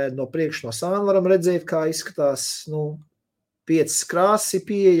 No priekš no sāna varam redzēt, kā izskatās, 5 krāsas ir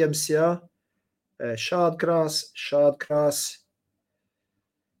pieejams, ja? Šāda krāsa, šāda krāsa,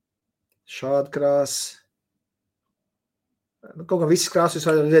 šāda krāsa. Kaut kā visas krāsas jūs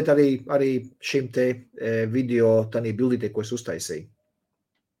varat redzēt arī šim te video tanī bildītē, ko es uztaisīju.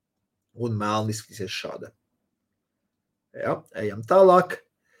 Un melni izskatīsies šāda. Jā, ejam tālāk.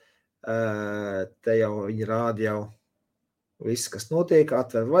 Te jau viņi rāda jau viss, kas notiek,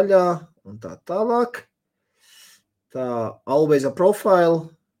 atver vaļā un tā tālāk. Tā always a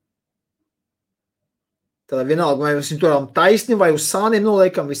profile. Tad vienalga, vai mēs viņu turām taisni vai uz sāniem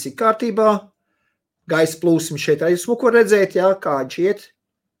noliekam, viss ir kārtībā. Gaisa plūsmi šeit arī smuku var redzēt, jā, kā viņš iet.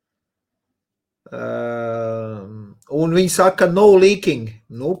 Un viņi saka no leaking.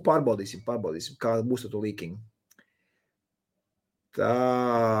 Pārbaudīsim, kā būs ar to leaking. Tā,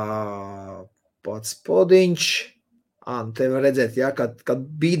 pats podiņš. Te var redzēt, jā, kad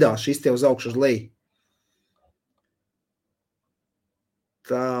bīdās šis te uz augšu uz leju.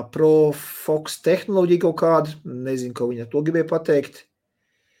 Tā Pro-Fox tehnoloģija kaut kāda, nezinu, ko viņa to gribēja pateikt.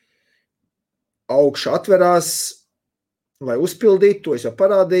 Augša atverās, lai uzpildītu, to es jau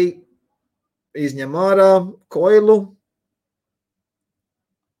parādīju. Izņem ārā koilu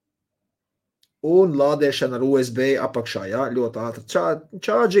un lādēšana ar USB apakšā, jā, ļoti ātra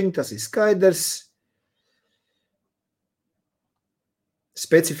charging, tas ir skaidrs.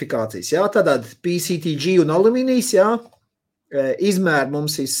 Specifikācijas, jā, tātad PCTG un aluminijas, jā. Izmēr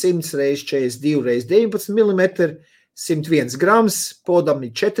mums ir 100 x 42 x 19 mm, 101 grams, podam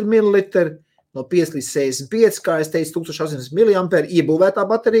ir 4 ml, no 5 līdz 65, kā es teicu, 1800 mAh iebūvētā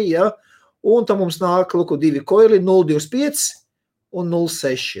baterija, ja? Un tam mums nāk, lūk, 2 koili, 0,25 un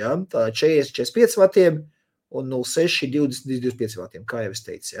 0,6, ja? Tā 40-45 vatiem un 0,6 20-25 vatiem, kā jau es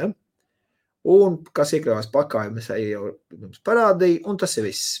teicu, ja? Un kas iekļāvās pakājumu, es jau jums parādīju, un tas ir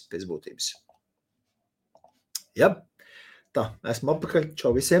viss pēc būtības. Ja? Tā, esmu apakaļ,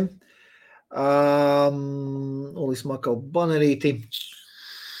 čau visiem. Ulismā kaut banerīti.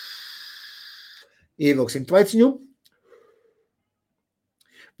 Ievilksim tvaiciņu.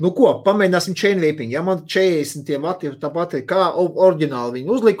 Ko, pamēģināsim chain vaping. Ja man 40 tie vati, tāpat kā oriģināli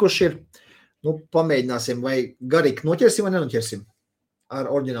viņi uzlikuši ir, pamēģināsim, vai garīgi noķersim vai nenoķersim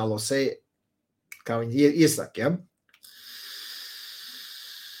ar oriģinālo seju, kā viņi iesaka, ja?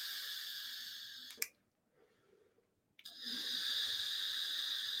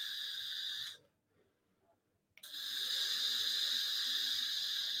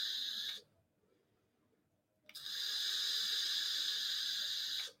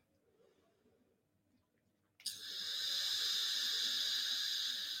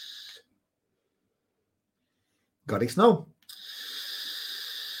 Garīgs nav.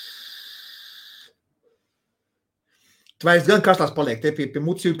 Tvaiks gan karstās paliek, te pie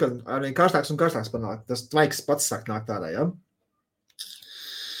muts jūt, kad arvien karstāks un karstāks panāk. Tas tvaiks pats sāk nākt tādā, ja?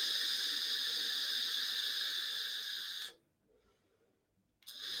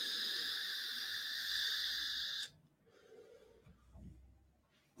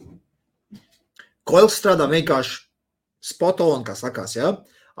 Koils strādā vienkārši spot on, kā sakās, ja?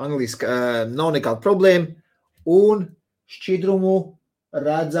 Angliski nav nekāda problēma. Un šķidrumu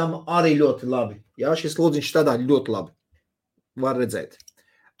redzam arī ļoti labi. Jā, šis lūdziņš strādā ļoti labi. Var redzēt.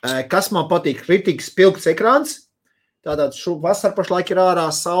 Kas man patīk? Kritīgs pilkts ekrāns. Tātad vasar pašlaik ir ārā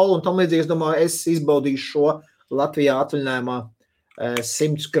saule un tam līdzīgi, es domāju, es izbaudīšu šo Latvijā atvaļinājumā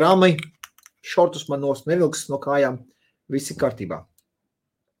 100 grami. Šortus man nevilks no kājām. Visi kārtībā.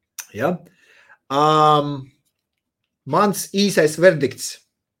 Ja? Mans īsais verdikts.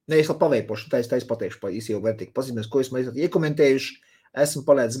 Es vēl paveipošu, tā es pateikšu pa īsi jau vērtīgi. Pazīmēs, ko jūs man esat iekomentējuši. Esmu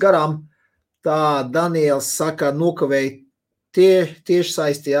palēdz garām. Tā Daniels saka, nokavēja tieši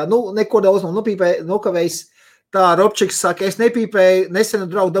saisti. Jā. Neko daudz nav nokavējis. Tā Robčiks saka, es nepīpēju, nesenu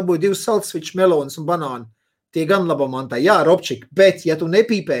draugu dabūju 2 saltsviču melonas un banānu. Tie gan laba mantā. Jā, Robčik, bet ja tu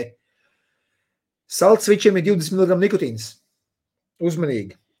nepīpēji, saltsvičiem ir 20 mg nikotīns.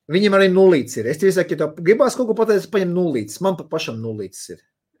 Uzmanīgi. Viņam arī 0 ir. Es tev saku, ja tu gribās kaut ko pateikt, paņem 0. Man pat pašam 0 ir.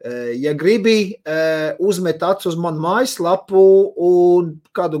 Ja gribi, uzmet acu uz manu mājaslapu un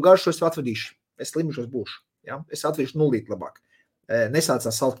kādu garšu es atvedīšu. Es slimušos būšu. Ja? Es atvedīšu 0 labāk.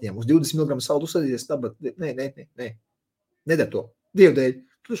 Nesācās saltiņiem. Uz 20 mg saltu uzsadīties, tāpat nē. Nedar to. Dievdēļ.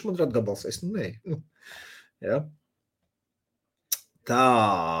 Tu taču man ir atgabalsies. Nē. Ja? Tā.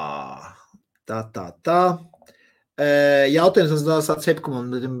 Tā. Jautājums tāds cepkumam,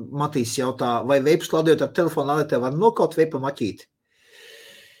 Matīs jautā, vai Vape lādējot ar telefonu lādētāju var nokaut Vape maķīt?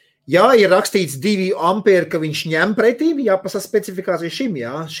 Jā, ir rakstīts 2 ampēri, ka viņš ņem pretī, jāpasaka specifikācija šim,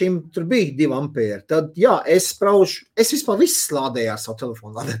 jā, šim tur bija 2 ampēri. Tad, jā, es vispār viss lādēju ar savu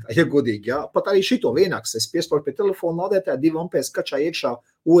telefonu lādētāju, ja godīgi, jā. Pat arī šito vienāks, es piespaužu pie telefonu lādētāju, 2 ampēri skačā iekšā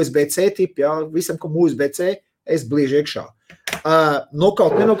USB-C tipu, jā, visam, kam USB-C, es bliežu iekšā.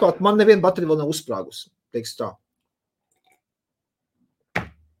 Nenokaut, man neviena baterija vēl nav uzsprāgus, teiks tā.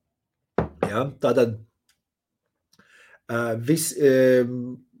 Jā, tātad viss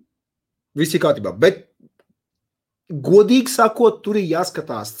ir kārtībā, bet godīgi sakot, tur ir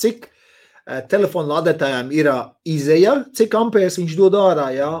jāskatās, cik telefonu lādētājām ir izeja, cik ampērs viņš dod ārā,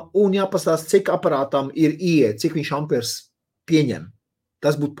 jā, un jāpastās, cik aparātam ir ieeja, cik viņš ampērs pieņem.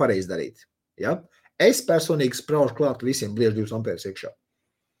 Tas būtu pareizi darīt. Jā. Es personīgi spraužu klāt visiem bliežu 2 ampērs iekšā.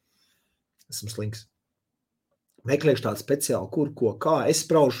 Esmu slings. Meklēšu tādu speciālu, kur, ko, kā. Es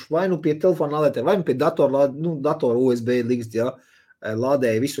spraužu vai nu pie telefona lādētāja, vai nu pie datora USB līgst, jā.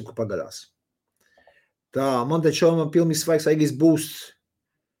 Lādēja visu, kur pagadās. Tā, man te šodien pilnīgi svaigs aigis būs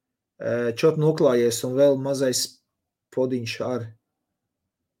čot noklājies un vēl mazais podiņš ar.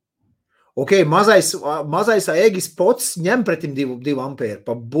 Ok, mazais aigis pods ņem pretim 2 ampēri.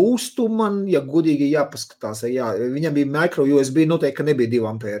 Pa būstu man, ja godīgi jāpaskatās, jā, viņam bija micro USB, noteikti, ka nebija 2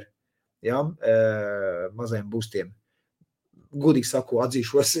 ampēri. Jā, mazajiem būstiem. Godīgi saku,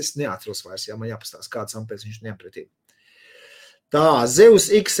 atzīšos, es neatceros vairs, jā, man jāpastās, kāds ampērs viņš ņem pretim. Tā,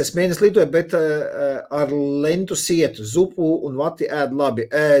 Zeus X, es mēnesi lietoju, bet ar lentu sietu, zupu un vati ēd labi.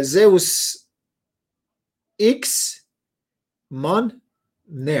 Zeus X man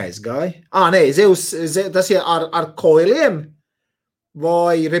neaizgāja. Nē, Zeus, tas ir ar koiliem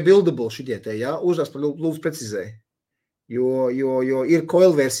vai rebuildable šitie te, jā? Uzrakst par lūdzu precizēju. Jo ir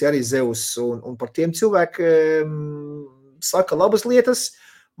koil versija arī Zeus, un par tiem cilvēki saka labas lietas.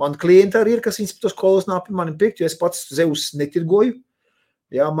 Man klienti arī ir, kas viņas tos koilus nav pie mani pirkt, jo es pats Zeus netirgoju.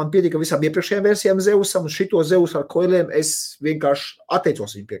 Jā, man pietika visām iepriekšējām versijām Zeusam, un šito Zeus ar koiliem es vienkārši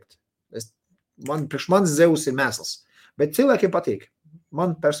atteicos viņu pirkt. Priekš manis Zeus ir mēsls, bet cilvēkiem patīk. Man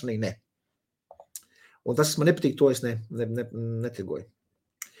personīgi ne. Un tas, kas man nepatīk, to es netirgoju.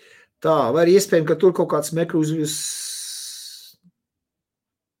 Tā, vai ir iespējams, ka tur kaut kāds mekru uz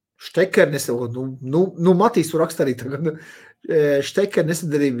štekeri nesadarbības. Nu, Matīs tur raksta arī tagad. Štekeri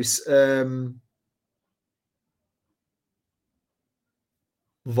nesadarbības.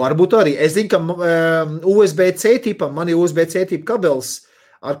 Varbūt arī. Es zinu, ka USB-C tipam, man ir USB-C tipa kabels,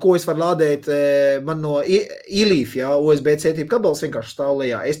 ar ko es varu lādēt man no iLeaf, jā, USB-C tipa kabels vienkārši stāv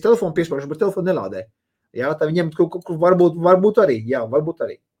lejā. Es telefonu piespaužu, bet telefonu nelādē. Jā, tā viņiem varbūt arī. Jā, varbūt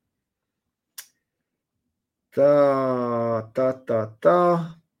arī. Tā.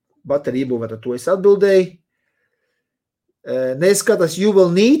 Baterija iebūvēta, to es atbildēju. Neskatās Uwell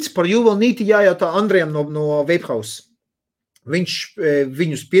Neat. Par Uwell Neat jājautā Andrejam no Vape House. Viņš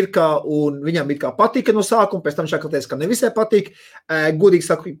viņus pirkā un viņam it kā patika no sākuma, pēc tam šā teica, ka nevisai patīk. Godīgi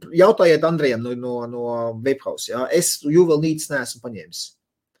saku, jautājiet Andrejam no Vape House. Jā. Es Uwell Neat neesmu paņēmis.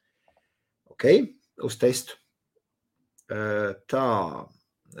 Ok, uz testu. Tā.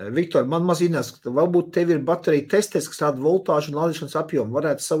 Viktor, man maz zinās, ka varbūt tev ir baterija testēs, kas tādu voltāžu un lādīšanas apjomu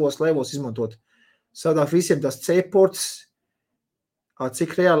varētu savos lēvos izmantot. Savādāk visiem tās C-ports,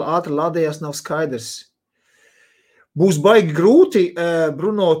 cik reāli ātri lādējās, nav skaidrs. Būs baigi grūti,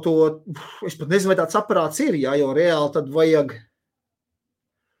 Bruno, to, es pat nezinu, vai tāds aparāts ir, jā, jo reāli tad vajag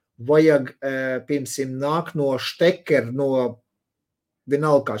piemēram, nāk no šteker, no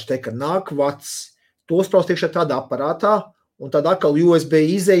vienalga kā šteker, nāk vats, to spraust iekšā tādā aparātā, un tad atkal USB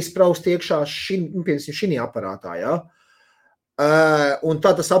izejas spraust iekšā šī aparātā, jā. Un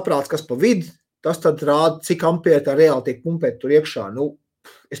tad tas aparāts, kas pa vidu, tas tad rāda, cik ampēri tā reāli tiek pumpēt tur iekšā. Nu,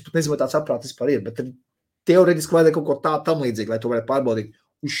 es pat nezinu, vai tāds aparāts vispār ir, bet teoretiski vajag kaut ko tam līdzīgi, lai to varētu pārbaudīt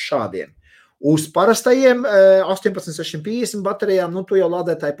uz šādiem. Uz parastajiem 18650 baterijām, nu, tu jau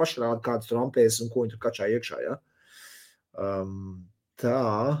lādētāji paši rāda, kādas tur ampēres un ko viņi tur kačā iekšā, jā. Tā...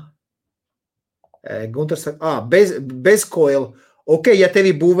 Gunters saka, bez koila. Ok, ja tev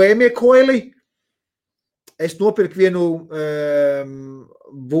ir būvējamie koili, es nopirku vienu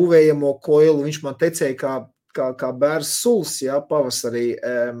būvējamo koilu, viņš man tecēja kā bērs suls, jā, pavasarī.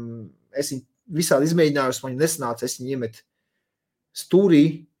 Es viņu visādi izmēģinājus, man nesanāca, es viņu iemet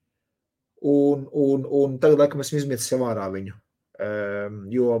stūrī, un tagad, laikam, esmu izmetis sev ārā viņu.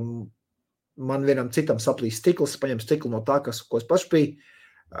 Jo man vienam citam saplīs stikls, paņem stiklu no tā, ko es paši biju,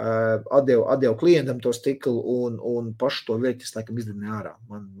 atdevu klientam to stiklu un pašu to vietu, es laikam izdevinu ārā.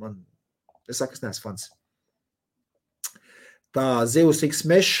 Es saku, es neesmu fans. Tā Zeus X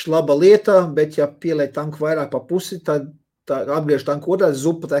mešs, laba lieta, bet ja pieliek tanku vairāk pa pusi, tad apgriež tanku otrā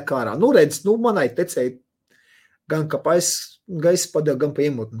zupa tā kārā. Nu, redz, manai tecēja gan kā gaisa padeva, gan pa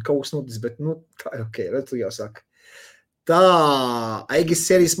iemotni. Kaut kas notis, bet, tā ir ok, redz, tu jau saka. Tā, Aigis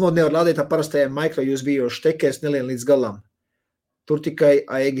serijas modu nevar lādēt tā parastajiem micro USB štekers nelien līdz galam. Tur tikai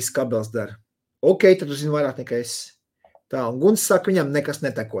Aigis kabels dara. Ok, tad tu zini vairāk nekā es. Tā, un Guns saka, viņam nekas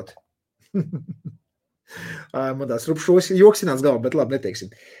netekot. Man tās rupšos joksināts galva, bet labi, neteiksim.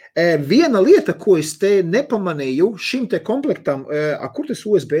 Viena lieta, ko es te nepamanīju, šim te komplektam, kur tas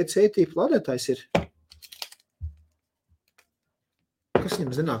USB-C tīpa lādētājs ir? Kas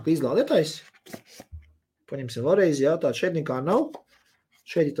viņam zināk izlādētājs? Paņemsim vēlreiz, jā, tā šeit nekā nav.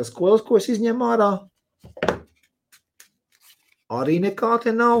 Šeit ir tas koils, ko es izņemu ārā. Arī nekā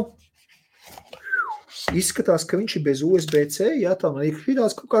te nav. Izskatās, ka viņš ir bez USB-C, jā, tā man ir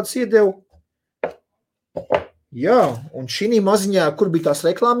šitās kaut kādas iedevu. Jā, un šī maziņā, kur bija tās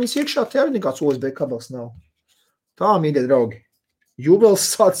reklāmiņas iekšā, te arī nekāds USB kabels nav. Tā, mīļie draugi. Uwells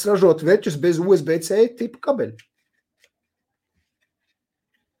sāc ražot veķus bez USB-C tipa kabeļu.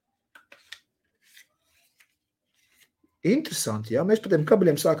 Interesanti, jā. Mēs par tiem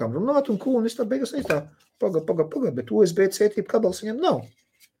kabeļiem sākām runāt, un es tā beigās paga, bet USB-C tipa kabels viņam nav.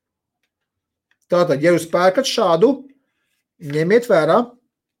 Tātad, ja jūs pērkat šādu, ņemiet vērā,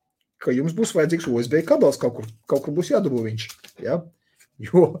 ka jums būs vajadzīgs USB kabels, kaut kur būs jādabū viņš, ja?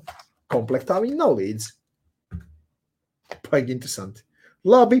 Jo komplektā viņi nav līdzi. Paigi interesanti.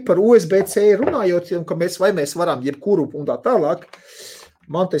 Labi, par USB-C runājot, vai mēs varam jebkuru un tā tālāk,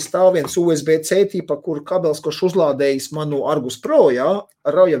 man te stāv viens USB-C tipa, kur kabels, kurš uzlādējis manu Argus Pro, jā,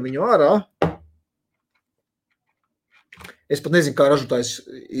 raujam viņu ārā. Es pat nezinu, kā ražotājs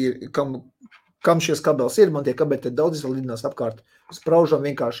ir, kam šies kabels ir, man tie kabeli te daudz vēl lidinās apkārt. Spraužam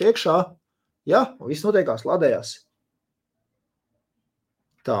vienkārši iekšā, ja, un viss notiekās, lādējās.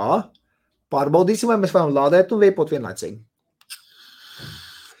 Tā, pārbaudīsim, vai mēs varam lādēt un veipot vienlaicīgi.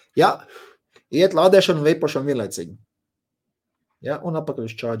 Ja, iet lādēšanu un veipošanu vienlaicīgi. Ja, un apakaļ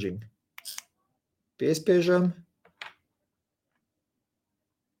uz charging. Piespiežam.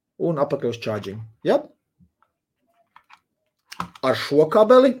 Un apakaļ uz charging. Ja. Ar šo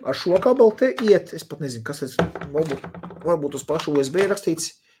kabeli te iet, es pat nezinu, kas varbūt uz pašu USB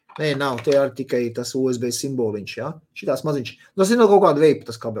rakstīts. Nē, nav, te ir tikai tas USB simboliņš, ja? Šitās maziņš. Tas ir no kaut kāda Vape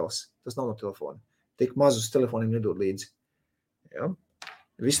tas kabels, tas nav no telefona. Tik mazus telefoniem nedod līdzi. Ja?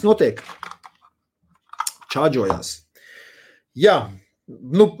 Viss notiek. Čāģojās. Jā,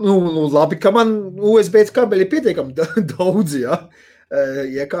 labi, ka man USB kabeļi ir pietiekami daudz, ja?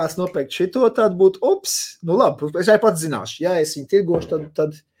 Ja kāds nopērk šito, tad būtu, labi, es arī pats zināšu. Ja es viņu tirgošu,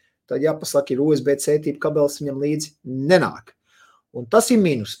 tad jāpasaka, ir USB-C tipa kabelis viņam līdzi nenāk. Un tas ir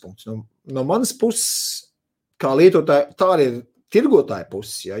mīnuspunkts. No manas puses, kā lietotāja, tā arī ir tirgotāja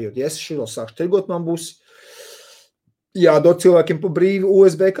puses. Ja, jo, ja es šito sākšu tirgot, man būs jādod cilvēkiem pa brīvi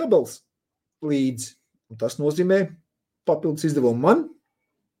USB kabelis līdzi. Un tas nozīmē papildus izdevumu man.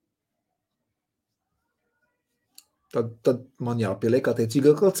 Tad man jāpieliek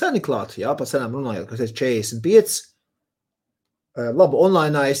attiecīgi ceni klāt. Jā, pa cenām runājot, kas ir 45. Labi,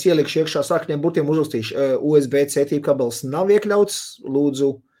 online es ielikšu iekšā sākņiem burtiem uzrakstīšu. USB-C tipa kabelis nav iekļauts.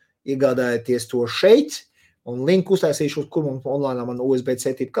 Lūdzu, iegādājieties to šeit. Un linku uztaisīšu, kur man online man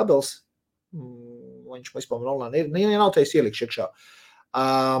USB-C tipa kabelis. Viņš vispār man online ir. Ja nav, es ielikšu iekšā.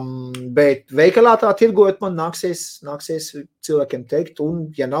 Bet veikalā tā tirgojot man nāksies cilvēkiem teikt, un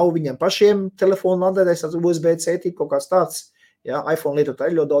ja nav viņiem pašiem telefonu lādētais USB-C tipa kaut kāds tāds, ja, iPhone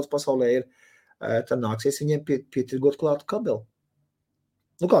lietotāji ļoti daudz pasaulē ir, tad nāksies viņiem pietirgot klātu kabeli.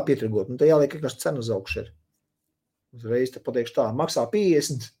 Nu kā pietirgot? Te jāliek vienkārši cenu uz augšu ir. Uzreiz te pateikšu tā, maksā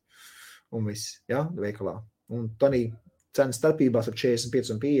 50 un viss, ja, veikalā. Un tanī cenas starpībās ar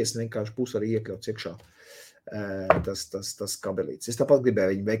 45 un 50 vienkārši būs arī iekļauts iekšā. Tas kabelīts. Es tāpat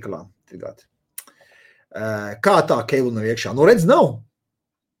gribēju viņu veikalā tirgāt. Kā tā keilu nav iekšā? Nu, redz, nav.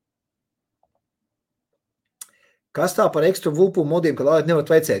 Kas tā par ekstra vulpu modiem, kad lādēt nevar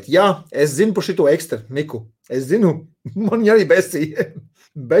veicēt? Jā, es zinu par šito ekstra, Miku. Es zinu, man arī besīja.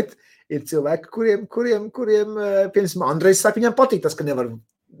 Bet ir cilvēki, kuriem piemēram, Andrejs saka, viņam patīk tas, ka nevar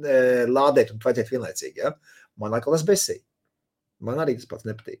lādēt un veicēt vienlaicīgi. Ja? Man atkal tas besīja. Man arī tas pats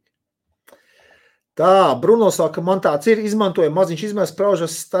nepatīk. Tā, Bruno saka, man tāds ir, izmantoja maziņš izmērs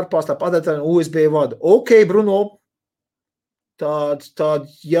spraužas starpā starp adaptēru un USB vadu. Ok, Bruno,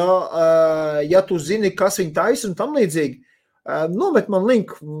 ja tu zini, kas viņi taisa un tam līdzīgi, nomet man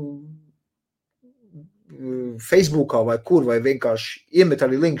linku Facebookā vai kur, vai vienkārši iemet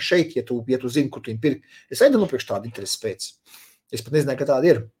arī linku šeit, ja tu zini, kur tu viņu pirkt. Es aidu nopirkšu tādu interesi pēc. Es pat nezināju, ka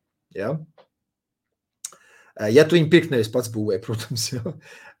tāda ir. Ja? Ja tu viņu pirkt, nevis pats būvē, protams. Jā.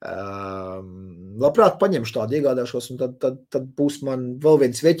 Labprāt paņemšu tādu, iegādāšos, un tad būs man vēl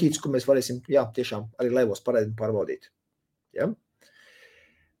viens veķīts, ko mēs varēsim, jā, tiešām arī laivos pārbaudīt. Ja?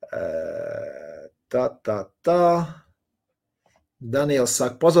 Tā. Daniels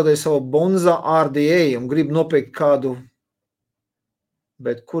saka, pazaudēju savu Bonza RDA un gribu nopirkt kādu,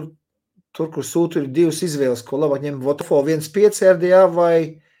 bet kur sūtu ir divas izvēles, ko labāk ņem Votofo 1.5 RDA vai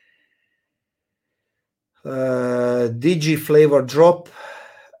Digi Flavor Drop.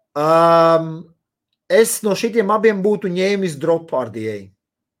 Es no šitiem abiem būtu ņēmis Drop RDA.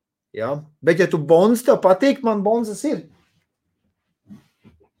 Ja? Bet ja tu Bonz tev patīk, man Bonzas ir.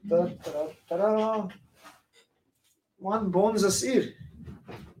 Man Bonzas ir.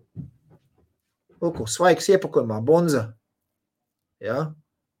 Lūk, svaigs iepakojumā, Bonza. Ja?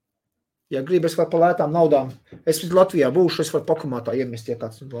 Ja gribi, es varu pa lētām naudām. Es Latvijā būšu, es varu pakumātā iemest, ja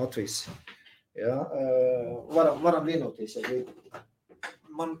kāds no Latvijas. Ja? Varam vienoties, ja gribi.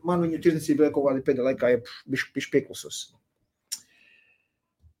 Man viņu tirdzniecība kaut kādi pēdējā laikā ir bišķi pieklusus.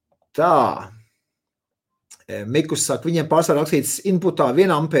 Tā. Mikus saka, viņiem pārsvarā rakstīts inputā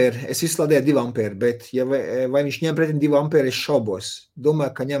 1 ampēri, es izslādēju 2 ampēri, bet ja vai viņš ņem pretim 2 ampēri, es šaubos.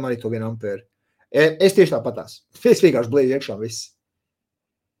 Domāju, ka ņem arī to 1 ampēri. Es tieši tāpatās. Es vienkārši blēju iekšā viss.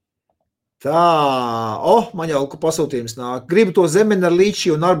 Tā, man jau pasūtījums nāk. Gribu to zemeni ar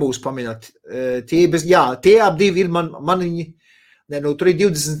līči un arbūs paminēt. Tie ap divi ir man viņi, tur ir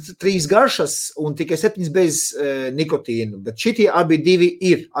 23 garšas un tikai 7 bez nikotīnu, bet šitie abi divi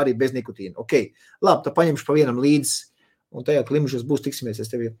ir arī bez nikotīnu. Ok, labi, tad paņemšu pa vienam līdz, un tajā klimušos būs tiksimies, es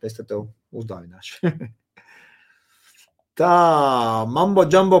tev uzdāvināšu. Tā, Mambo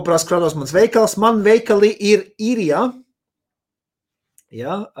Jumbo prasa krātos mans veikals, man veikali ir Īrijā.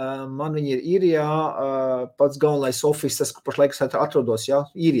 Ja, man viņi ir Īrijā, pats galvenais office, tas, ko pašlaik atrodos, ja,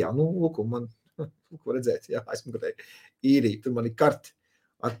 Īrijā, lūk, man, ko redzēt, ja, esmu gādēju. Īrija, tur man ir karti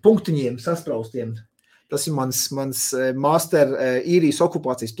ar punktiņiem saspraustiem. Tas ir mans master Īrijas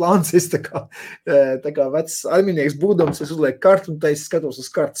okupācijas plāns. Es tā kā vecs arminieks būdams, es uzlieku kartu un es skatos uz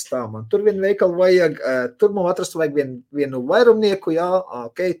kartas tā man. Tur vienu veikalu vajag, tur man atrastu vajag vienu vairumnieku, jā,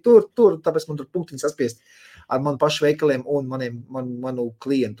 ok, tur, tāpēc man tur punktiņi saspiest ar manu pašu veikaliem un manu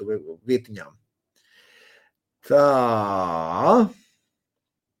klientu vietiņām. Tā.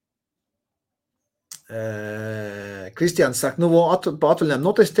 Kristiāns saka, pa atvaļinājumu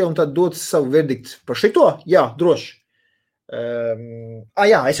notestē un tad dot savu verdiktu par šito? Jā, droši.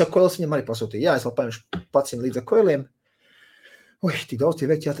 Jā, es jau koilis viņam arī pasūtīju. Jā, es vēl paņemšu pats viņam līdz ar koiliem. Tik daudz tie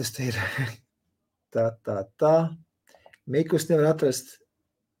veikti jātestē ir. Tā. Mikus nevar atrast.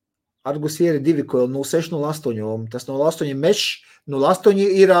 Argusieri 2 koili 06, 08. Tas 08 mešs, 08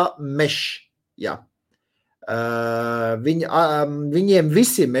 ir mešs. Jā. Viņiem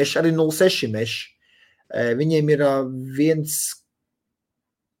visi meši, arī 06 meši. Viņiem ir viens,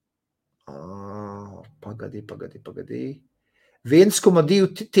 pagadī,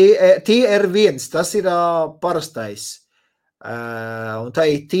 1,2 TR1, tas ir parastais. Un tā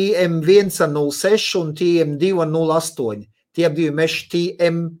ir TM1 ar 06 un TM2 ar 08. TM2 meši,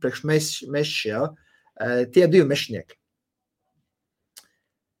 TM priekš meši, jā. TM2 mešnieki.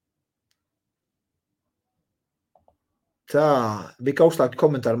 Tā, bija augstāki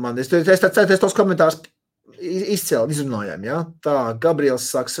komentāri man. Es tos komentārus izrunājām, ja? Tā, Gabriels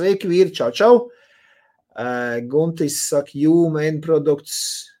saka, sveiki vīri, čau. Guntis saka, main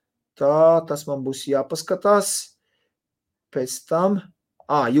produkts. Tā, tas man būs jāpaskatās. Pēc tam,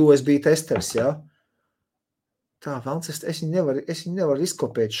 USB testers, ja? Tā, Valns, es viņu nevaru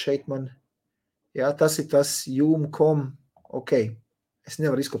izkopēt šeit man. Jā, tas ir tas Jum.com. Ok, es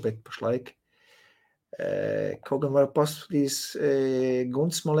nevaru izkopēt pašlaik. Kaut gan varu paskatīs,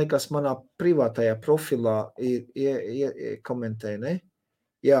 Gunts, man liekas, manā privātajā profilā ir komentē, ne?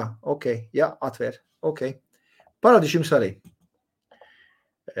 Jā, ok, jā, atver, ok. Parādīšu jums arī.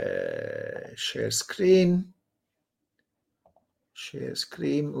 Share screen,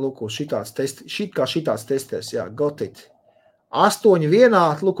 lūku, šitāds testers, jā, got it. 8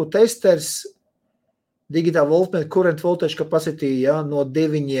 vienā, lūku, testers, digital voltmeter, current voltage capacity, jā, no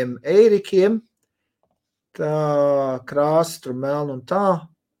 9 eirikiem. Tā krāsa, tur melna un tā.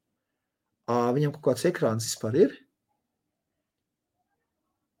 Viņam kaut kāds ekrāns vispār ir.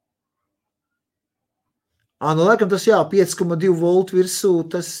 Laikam tas jā, 5,2 voltu virsū,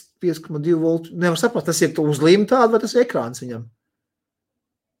 tas 5,2 voltu. Nevar saprast, tas ir uz līm tāda, vai tas ir ekrāns viņam?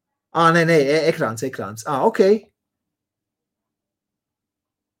 Nē, ekrāns. Ok.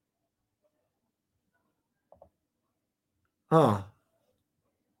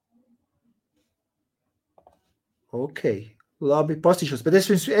 Ok, labi, pastīšos, bet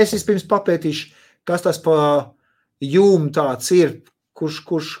es vispirms papētīšu, Kas tas pa jūmu tāds ir,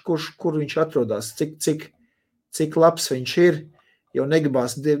 kur viņš atrodas, cik labs viņš ir, jo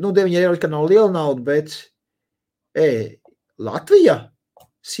negribās, 9 eiro, ka nav liela nauda, bet, Latvija?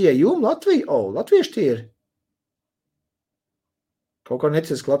 Sie jūmu Latvija? Latvieši tie ir. Kaut kā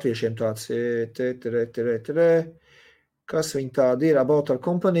necies, ka latviešiem tāds, kas viņi tādi ir, About Our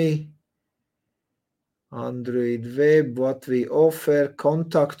Company, Android Web, Latvija Offer,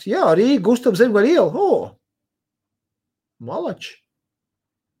 Kontakt, jā, Rīga, Gustav Zemgar iela, malači,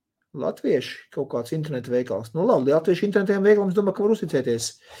 latvieši, kaut kāds internetu veikals, labi, latvieši internetiem veikalams, domāju, ka var uzticēties,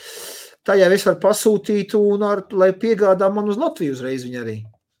 tā jau es varu pasūtīt un lai piegādā man uz Latviju uzreiz viņa arī,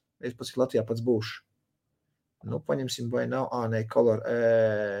 es pats Latvijā pats būšu, paņemsim vai nav, color,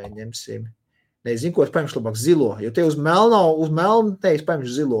 ņemsim, nezinu, ko es paņemšu labāk, zilo, jo te uz melnu, es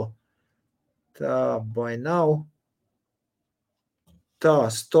paņemšu zilo. Tā, vai nav.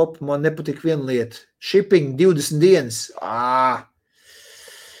 Tā, stop, man nepatīk viena lieta. Shipping 20 dienas.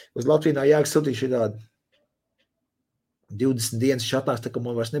 Uz Latviju nav jāgas sūtīt šitādi. 20 dienas šatnāks, tā ka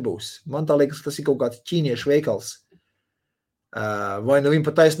man vairs nebūs. Man tā liekas, tas ir kaut kāds ķīniešu veikals. Vai viņi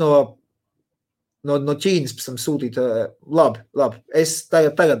pat taisa no Ķīnas pēc tam sūtīt. Labi. Es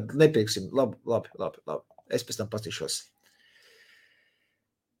tagad nepirksim. Labi. Es pēc tam pastīšos.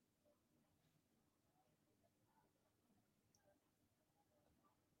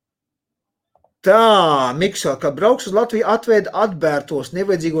 Tā, Mikso, kad brauks uz Latviju atvēd atbērtos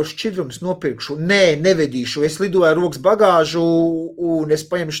nevajadzīgos šķidrumus nopirkšu. Nē, nevedīšu. Es lidoju ar rokas bagāžu un es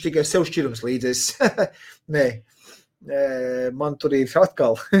paņemšu tikai sev šķidrumus līdzies. Nē, man tur ir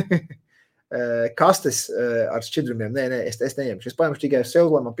atkal kastes ar šķidrumiem. Nē, es neņemšu. Es paņemšu tikai sev,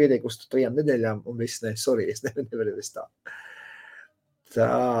 lai man pietiek uz 3 nedēļām un viss, sorry, es nevaru vis tā.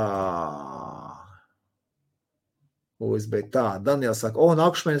 Tā. USB tā. Daniels saka,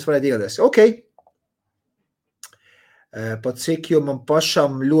 nākušmēnes varētu iegādāties. Ok. Pat cik, jo man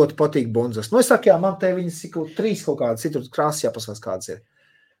pašam ļoti patīk bonzas. Es saku, jā, man te viņas ir 3 kaut kādas, citur krāsas jāpasās kādas ir.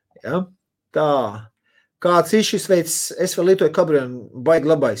 Ja? Tā. Kāds ir šis veids? Es vēl lietoju Gabrielu,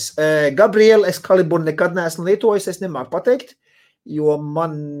 baigi labais. Gabriela, es Kaliburu nekad neesmu lietojis, es nemāku pateikt, jo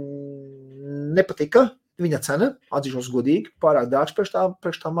man nepatika viņa cena, atzīšos godīgi, pārāk dārgs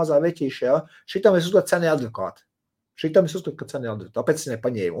priekš tā mazā veķīša, jā. Šitam es uzskatu cenu advokātu. Šitam es uzskatu, ka cena jau tāpēc es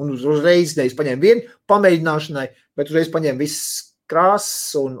nepaņēmu. Un uzreiz nevis paņēmu vienu pamēģināšanai, bet uzreiz paņēmu visas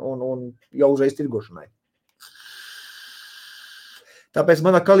krāsas un jau uzreiz tirgošanai. Tāpēc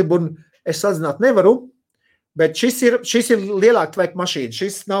manā Kaliburu es sadzināt nevaru, bet šis ir lielāk tvaika mašīna.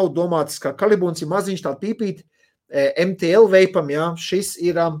 Šis nav domāts, ka Kalibuns ir maziņš tā pīpīt MTL veipam, jā. Šis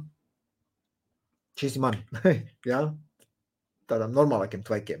ir man, jā. Tādām normālākiem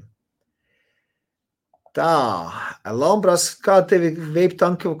tvaikiem. Tā, Lombras, kāda tevi vape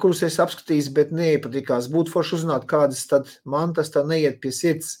tanki, kurus es apskatījis, bet neiepatikās. Būtu forši uzzināt, kādas tad man tas tā neiet pie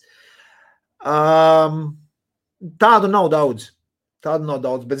sirds. Tādu nav daudz,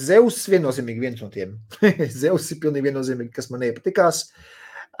 bet Zeus viennozīmīgi viens no tiem. Zeus ir pilnīgi viennozīmīgi, kas man neiepatikās.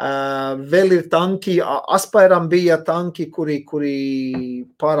 Vēl ir tanki, Aspairam bija tanki, kuri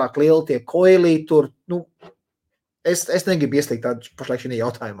pārāk lieli tie koilī tur. Es negribu ieslīgt tādu pašlaik šī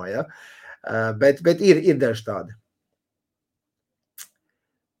jautājumā, ja? Bet ir daži tādi.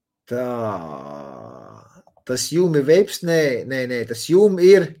 Tā, tas jūmi veips, nē, tas jūmi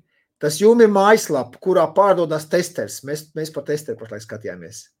ir mājaslapa, kurā pārdodas testers. Mēs par testeru pašlaik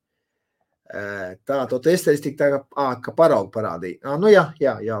skatījāmies. Tā, to testeris tik tā, ka paraugu parādīja.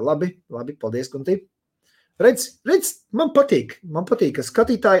 Jā, labi, paldies, Gunti. Redz, man patīk, ka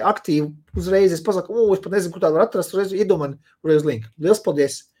skatītāji aktīvi uzreiz, es pasaku, es pat nezinu, kur tādu var atrast, uzreiz iedomani, uzreiz link. Liels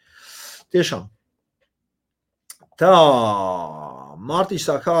paldies! Tiešām. Tā, Mārtiņš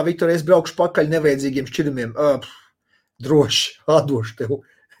saka, Viktor, es braukšu pakaļ nevajadzīgiem šķidrumiem. Droši, atdošu tev.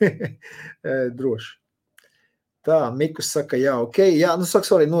 Droši. Tā, Mikus saka, jā, ok. Jā, saka,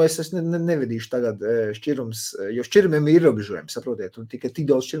 sorry, es nevedīšu tagad šķirums, jo šķirumiem ir ierobežojumi, saprotiet, un tikai tik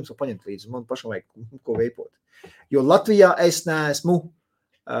daudz šķirums var paņemt līdzi, man pašam vajag ko veipot. Jo Latvijā es neesmu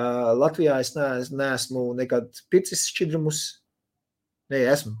nekad pircis šķidrumus. Nē,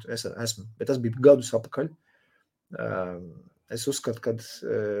 esmu, bet tas bija gadus apakaļ. Es uzskatu, ka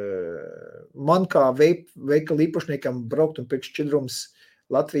man kā veikala īpašniekam braukt un pirkt šķidrums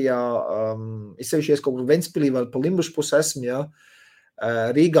Latvijā, es sevišķi kaut kur Ventspilī vai pa Limbušu pusi esmu, jā.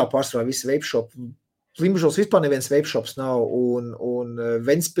 Rīgā pārsvarā visi vape shop. Limbušos vispār neviens vape shops nav, un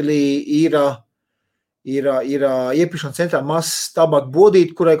Ventspilī ir iepirkšanas centrā mazs tabaka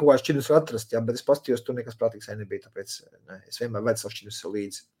bodīt, kurai kaut kāds šķidrums var atrast, jā, bet es pastījos, tur nekas prātīgs nebija, tāpēc es vienmēr vedu savu šķidrums sev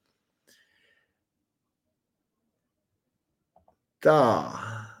līdzi. Tā.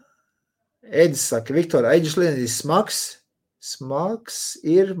 Edis saka, Viktor, Eģis Lienidis smags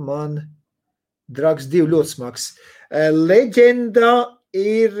ir man drags 2 ļoti smags. Leģenda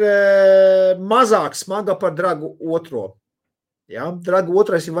ir mazāk smaga par dragu 2. Ja? Dragu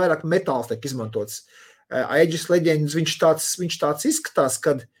 2 ir vairāk metāls tiek izmantots. Eģis Leģendas, viņš tāds izskatās,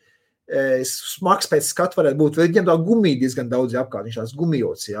 kad smags pēc skatu varētu būt. Viņam tā gumija diezgan daudz apkārt, viņš tās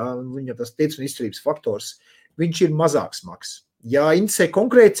gumijots, ja? Viņam tas tiec un izturības faktors. Viņš ir mazāk smags. Ja interesē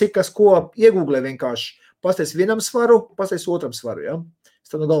konkrēti, cik kas ko iegūglē vienkārši, pasties vienam svaru, pasties otram svaru, ja?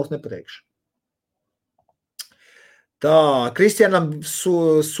 Es tad no galvas nepateikšu. Tā, Kristianam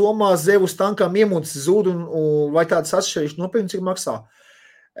Somā zevus tankām iemuns zūd un vai tāds atšķirīgs nopietni, cik maksā?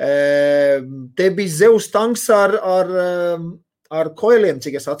 Te bija zevus tanks ar koiliem,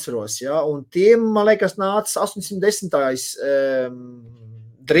 cik es atceros, ja? Un tiem, man liekas, nāca 810.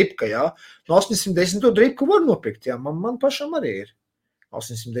 Dripka, ja? No 810. dripku var nopirkt, ja? Man pašam arī ir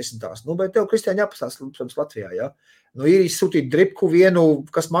 810. Nu, bet tev, Kristiāni, jāpasās, protams, Latvijā, ja? Nu, ir izsūtīt dripku vienu,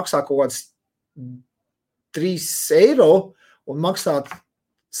 kas maksā kaut kāds 3 eiro un maksāt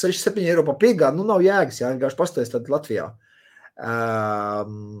 6-7 eiro par piegādi, nu, nav jēgas, ja? Vienkārši pastāties tad Latvijā.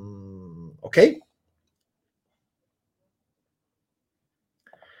 Ok?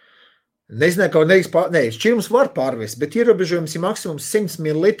 Nezināju, ka šķirums var pārvest, bet ierobežojums ir maksimums 100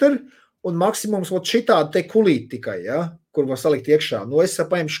 ml un maksimums šitādi te kulīt tikai, ja, kur var salikt iekšā. Nu, es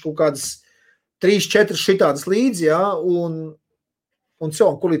paņemšu kaut kādas 3-4 šitādas līdzi, ja, un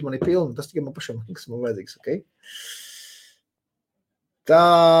kulīt man ir pilna. Tas tikai man pašam, kas man vajadzīgs, ok? Tā,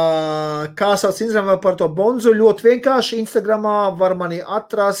 kā sauc Instagramā par to bonzu, ļoti vienkārši. Instagramā var mani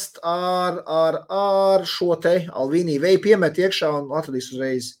atrast ar šo te ALVINI Vape iemet iekšā un atradīs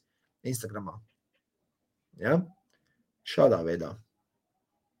uzreiz Instagramā. Ja? Šādā veidā.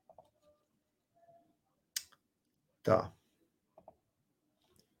 Tā.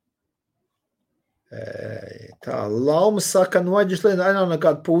 Tā, Lauma saka, no Eģis Lienā nav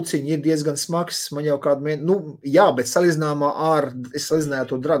nekāda pūciņa, ir diezgan smags, man jau kādu nu, jā, bet salīdzinājumā es salīdzināju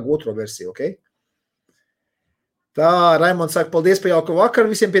to dragu 2. versiju, ok? Tā, Raimonds saka, paldies par jauku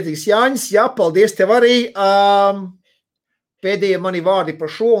vakaru, visiem pietīgs Jāņas, jā, paldies tev arī, pēdējie mani vārdi par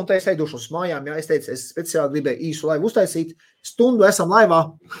šo, un tā es eidošu uz mājām, jā, es teicu, es speciāli gribēju īsu laivu uztaisīt, stundu esam laivā,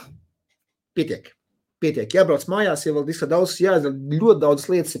 pietiek, jābrauc mājās, ja vēl diska daudz, jāizdara ļoti daudz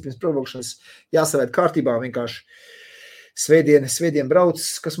lietas, pirms probraukšanas jāsavērt kārtībā, vienkārši svētdien brauc,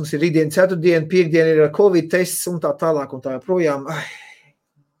 kas mums ir rītdien, ceturtdien, piekdien ir Covid tests un tā tālāk un tā projām.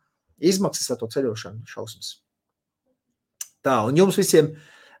 Izmaksas ar to ceļošanu, šausmas. Tā, un jums visiem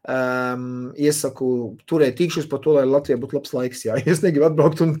iesaku turēt tīkšus par to, lai Latvijā būtu labs laiks, jā. Es negribu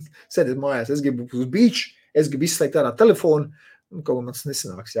atbraukt un sēdēt mājās, es gribu uz beach, es gribu izslēgt ārā telefonu, kaut kā man tas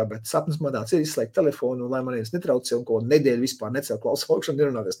nesanāks, jā, bet sapnis manāts ir izslēgt telefonu, lai man viens netraucē un ko nedēļu vispār necēl klausu augšanu,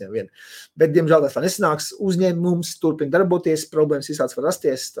 nerunāties nevienu. Bet, diemžēl, tā nesanāks, uzņēmums turpina darboties, problēmas visāds var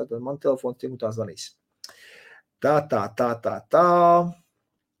rasties, tad man telefons tiem tā zvanīs. Tā.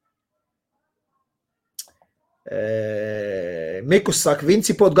 Mikus saka,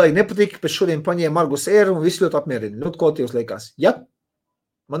 Vinci Pod galīgi nepatīk, pēc šodien paņēma Argus Air un viss ļoti apmierina. Nu, ko tīvs liekas? Ja?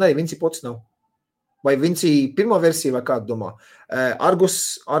 Man arī Vinci Pods nav. Vai Vinci pirmā versija vai kādu domā?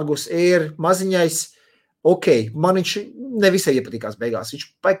 Argus Air maziņais, ok, man viņš nevisai iepatīkās beigās. Viņš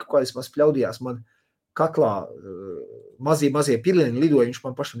paika kādas maz pļaudījās, man kaklā mazie pilieni lidoja, viņš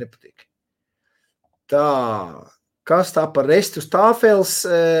man pašam nepatīk. Tā, kas tā par restus tāfels?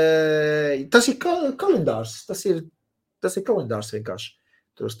 Tas ir kalendārs, tas ir kalendārs vienkārši.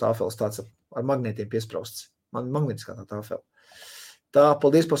 Tur uz tāfels tāds ar magnētiem piesprausts. Man magnētiskā tā tāfela. Tā,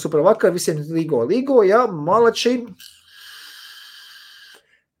 paldies par super vakaru, visiem līgo, jā, malači.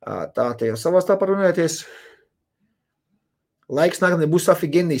 Tā, te jau savā stāpā runājaties. Laiks nākamnē būs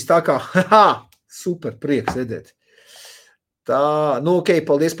afigenijs, tā kā, super, prieks redzēt. Tā, nu, ok,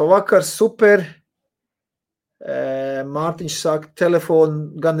 paldies par vakaru, super. Mārtiņš saka,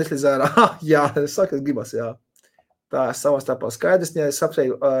 telefonu gan neslīdz ārā. Jā, saka, es gribas, jā. Tā, savā stāpā skaidrs, ja es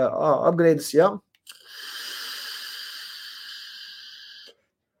apsēju upgrades, jā.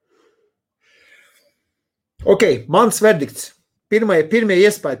 Ok, mans verdikts. Pirmie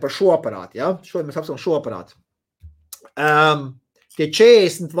iespēja par šo aparātu, ja? Šodien mēs apsakam šo aparātu. Tie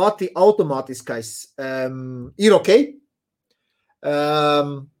 40 vati automātiskais ir ok.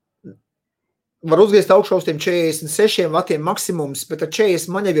 Var uzgriezt augšā uz tiem 46 vatiem maksimums, bet ar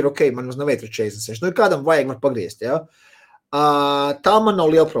 40 man jau ir ok, man nav vajag 46. Nu, kādam vajag var pagriezt, ja? Tā man nav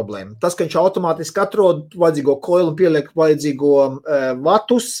liela problēma. Tas, ka viņš automātiski atrod vajadzīgo koilu un pieliek vajadzīgo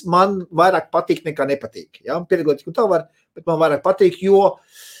vatus, man vairāk patīk nekā nepatīk. Ja? Piereglēt, tā var, bet man vairāk patīk, jo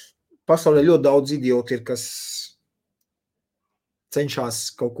pasaulē ļoti daudz idioti ir, kas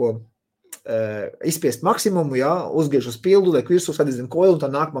cenšas kaut ko izspiest maksimumu, jā, uzgriež uz pildu, liek virsū, sadedzina koilu, un tā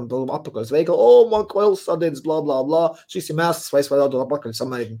nāk man atpakaļ uz veikalu, man koils sadedz, blā, blā, blā, šis ir mēsls, vai es varu atpakaļ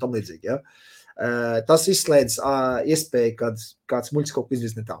samērīt un tam līdzīgi, jā. Tas izslēdz iespēju, kad kāds muļķis kaut ko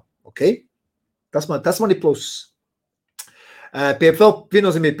izvies ne tā, ok? Tas man ir pluss. Vēl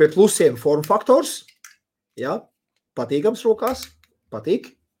viennozīmīgi pie plusiem form faktors, jā, patīkams rokās,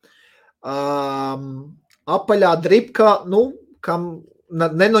 patīk. Apaļā dripka, kam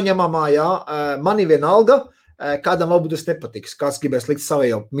nenoņemamā, jā, man ir vienalga, kādam varbūt tas nepatiks, kāds gribēs likt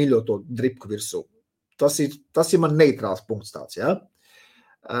savējo mīļoto dripku virsū. Tas ir man neitrāls punkts tāds, jā.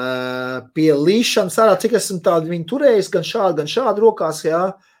 Pie līšanas ārā, cik esmu tādu viņu turējis, gan šādu rokās, jā,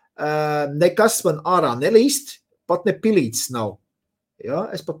 nekas man ārā nelīst, pat ne pilītis nav. Ja?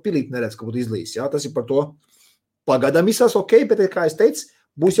 Es pat pilīti neredzu, ka būtu izlīst. Ja? Tas ir par to pagaidām visās ok, bet, kā es teicu,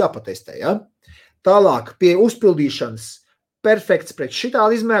 būs jāpatestē. Ja? Tālāk, pie uzpildīšanas perfekts priekš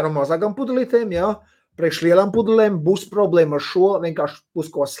šitādu izmēru mazākām pudelītēm, ja? Priekš lielām pudelēm būs problēma ar šo, vienkārši būs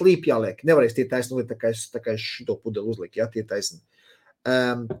ko slīp jāliek. Nevarēs tie taisni liet, tā kā es šito pudeli uzliku, ja? Tie taisni.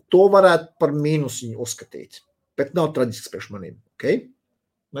 To varētu par mīnusiņu uzskatīt, bet nav traģisks priekš manīm. Okay?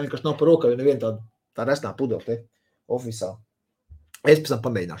 Man vienkārši nav par roka, jo neviena tā resnā pudela te ofisā. Es pēc tam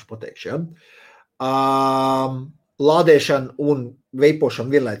pamēģināšu pateikšu, ja. Lādēšana un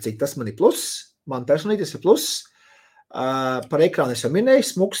veipošana vienlaicīgi, tas man ir pluss. Man personīgi tas ir pluss. Par ekrānu es jau minēju,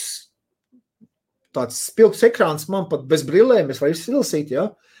 smuks, tāds spilgts ekrāns, man pat bez brillēm, es varu izsilsīt, ja.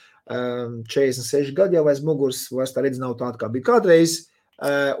 46 gadi jau aiz muguras, vairs tā redz nav tāda, kā bija kādreiz.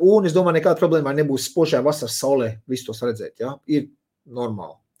 Un es domāju, nekāda problēma nebūs spožajā vasaras saulē visu tos redzēt, ja. Ir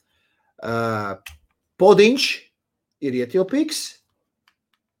normāli. Podiņš ir ietilpīgs,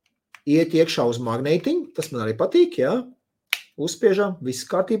 iet iekšā uz magnētiņu, tas man arī patīk, jā, uzspiežam, viss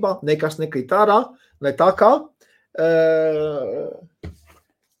kārtībā, nekas nekrīt ārā, ne tā kā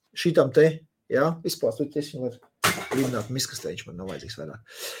šitam te, jā, izpāstuties, viņu var līdināt miskastēņš, man nav vajadzīgs vairāk.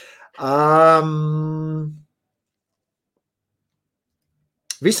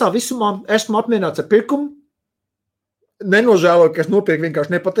 Visā visumā esmu apmierināts ar pirkumu, nenožēloju, ka es nopirku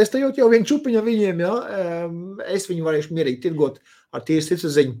vienkārši nepatestējot jau vienu čupiņu viņiem, jā. Es viņu varēšu mierīgi tirgot ar tīru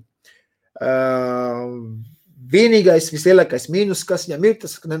sirdsapziņu. Vienīgais, vislielākais mīnus, kas viņam ir,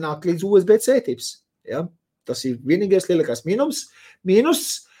 tas, ka nenāk līdz USB-C tips. Ja? Tas ir vienīgais lielākais mīnus.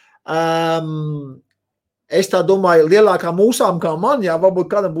 Es tā domāju, lielākā mūsām kā man, jā,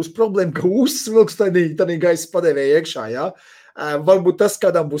 varbūt kādam būs problēma, ka uzsvilks tādā gaisa padevēja iekšā. Ja? Varbūt tas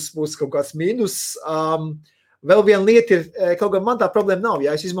kādam būs kaut kāds mīnus. Vēl viena lieta ir, kaut gan man tā problēma nav,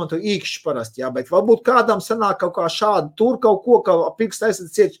 ja es izmantoju īkšķi parasti, jā, bet varbūt kādam sanāk kaut kā šādi tur kaut ko, ka pirksts aizsat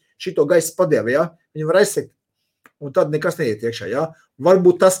ciet šito gaisa padevi, jā, viņi var aizsakt, un tad nekas neiet iekšā, jā.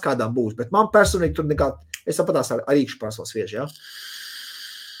 Varbūt tas kādam būs, bet man personīgi tur nekā, es sapatās ar īkšķi pārsvars svieži, jā.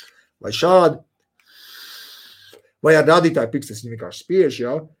 Vai šādi, vai ar rādītāju pirksts viņi vienkārši spiež,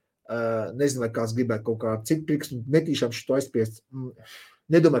 jā. Nezinu, vai kāds gribētu kaut kā citu pirkstu netīšām šito aizspiest.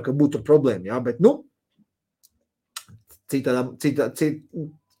 Nedomāju, ka būtu problēma, jā, bet,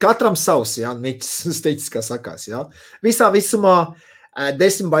 katram savs, jā, niķis steicis, kā sakās, jā. Visā visumā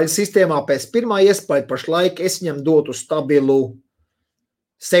 10 baļu sistēmā pēc pirmā iespēja pašlaik es viņam dotu stabilu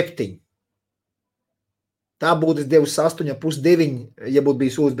 7. Tā būtu es devusi 8,5, 9, ja būtu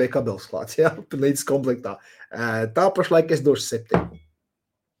bijis USB kabelis klāts, jā, līdz komplektā. Tā pašlaik es došu 7.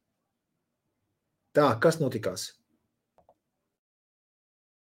 Tā, kas notikās?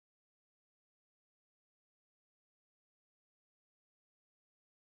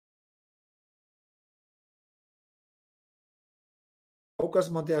 Kaut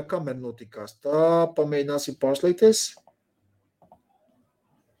kas man tajā kamera notikās. Tā, pamēģināsim pārslīties.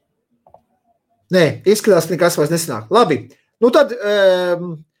 Nē, izskatās, ka nekas vairs nesanāk. Labi, tad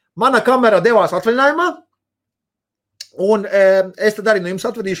mana kamera devās atvaļinājumā, un es tad arī no jums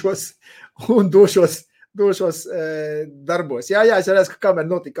atvadīšos un došos darbos. Jā, es redzu, ka kamera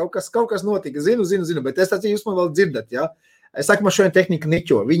notika. Kaut kas notika. Zinu, bet es tācī jūs man vēl dzirdat, jā. Es saku, man šodien tehnika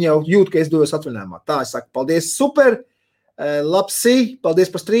niķo. Viņi jau jūt, ka es dojos atvaļinājumā. Tā, es saku, paldies, super! Lapsi, paldies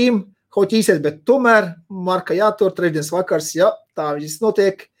par streamu, kaut īsies, bet tomēr marka jātur, trešdienas vakars, jā, tā viss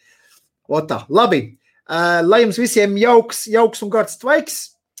notiek. Otā, labi, lai jums visiem jauks un kārts tvaiks,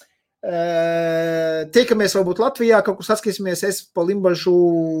 tiekamies varbūt Latvijā, kaut kur saskatīsimies, es pa Limbažu,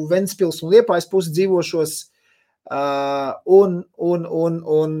 Ventspils un Liepājas pusi dzīvošos, un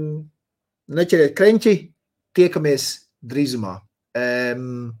neķeriet kreņķi, tiekamies drīzumā.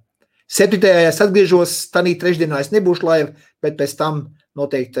 7. es atgriežos, tanī trešdienā es nebūšu laiva, bet pēc tam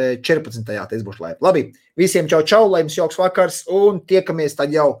noteikti 14. es būšu laiva. Labi, visiem čau, lai jums jauks vakars, un tiekamies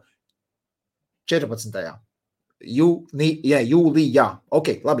tad jau 14. jūlijā. Ok,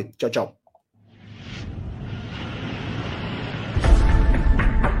 labi, čau.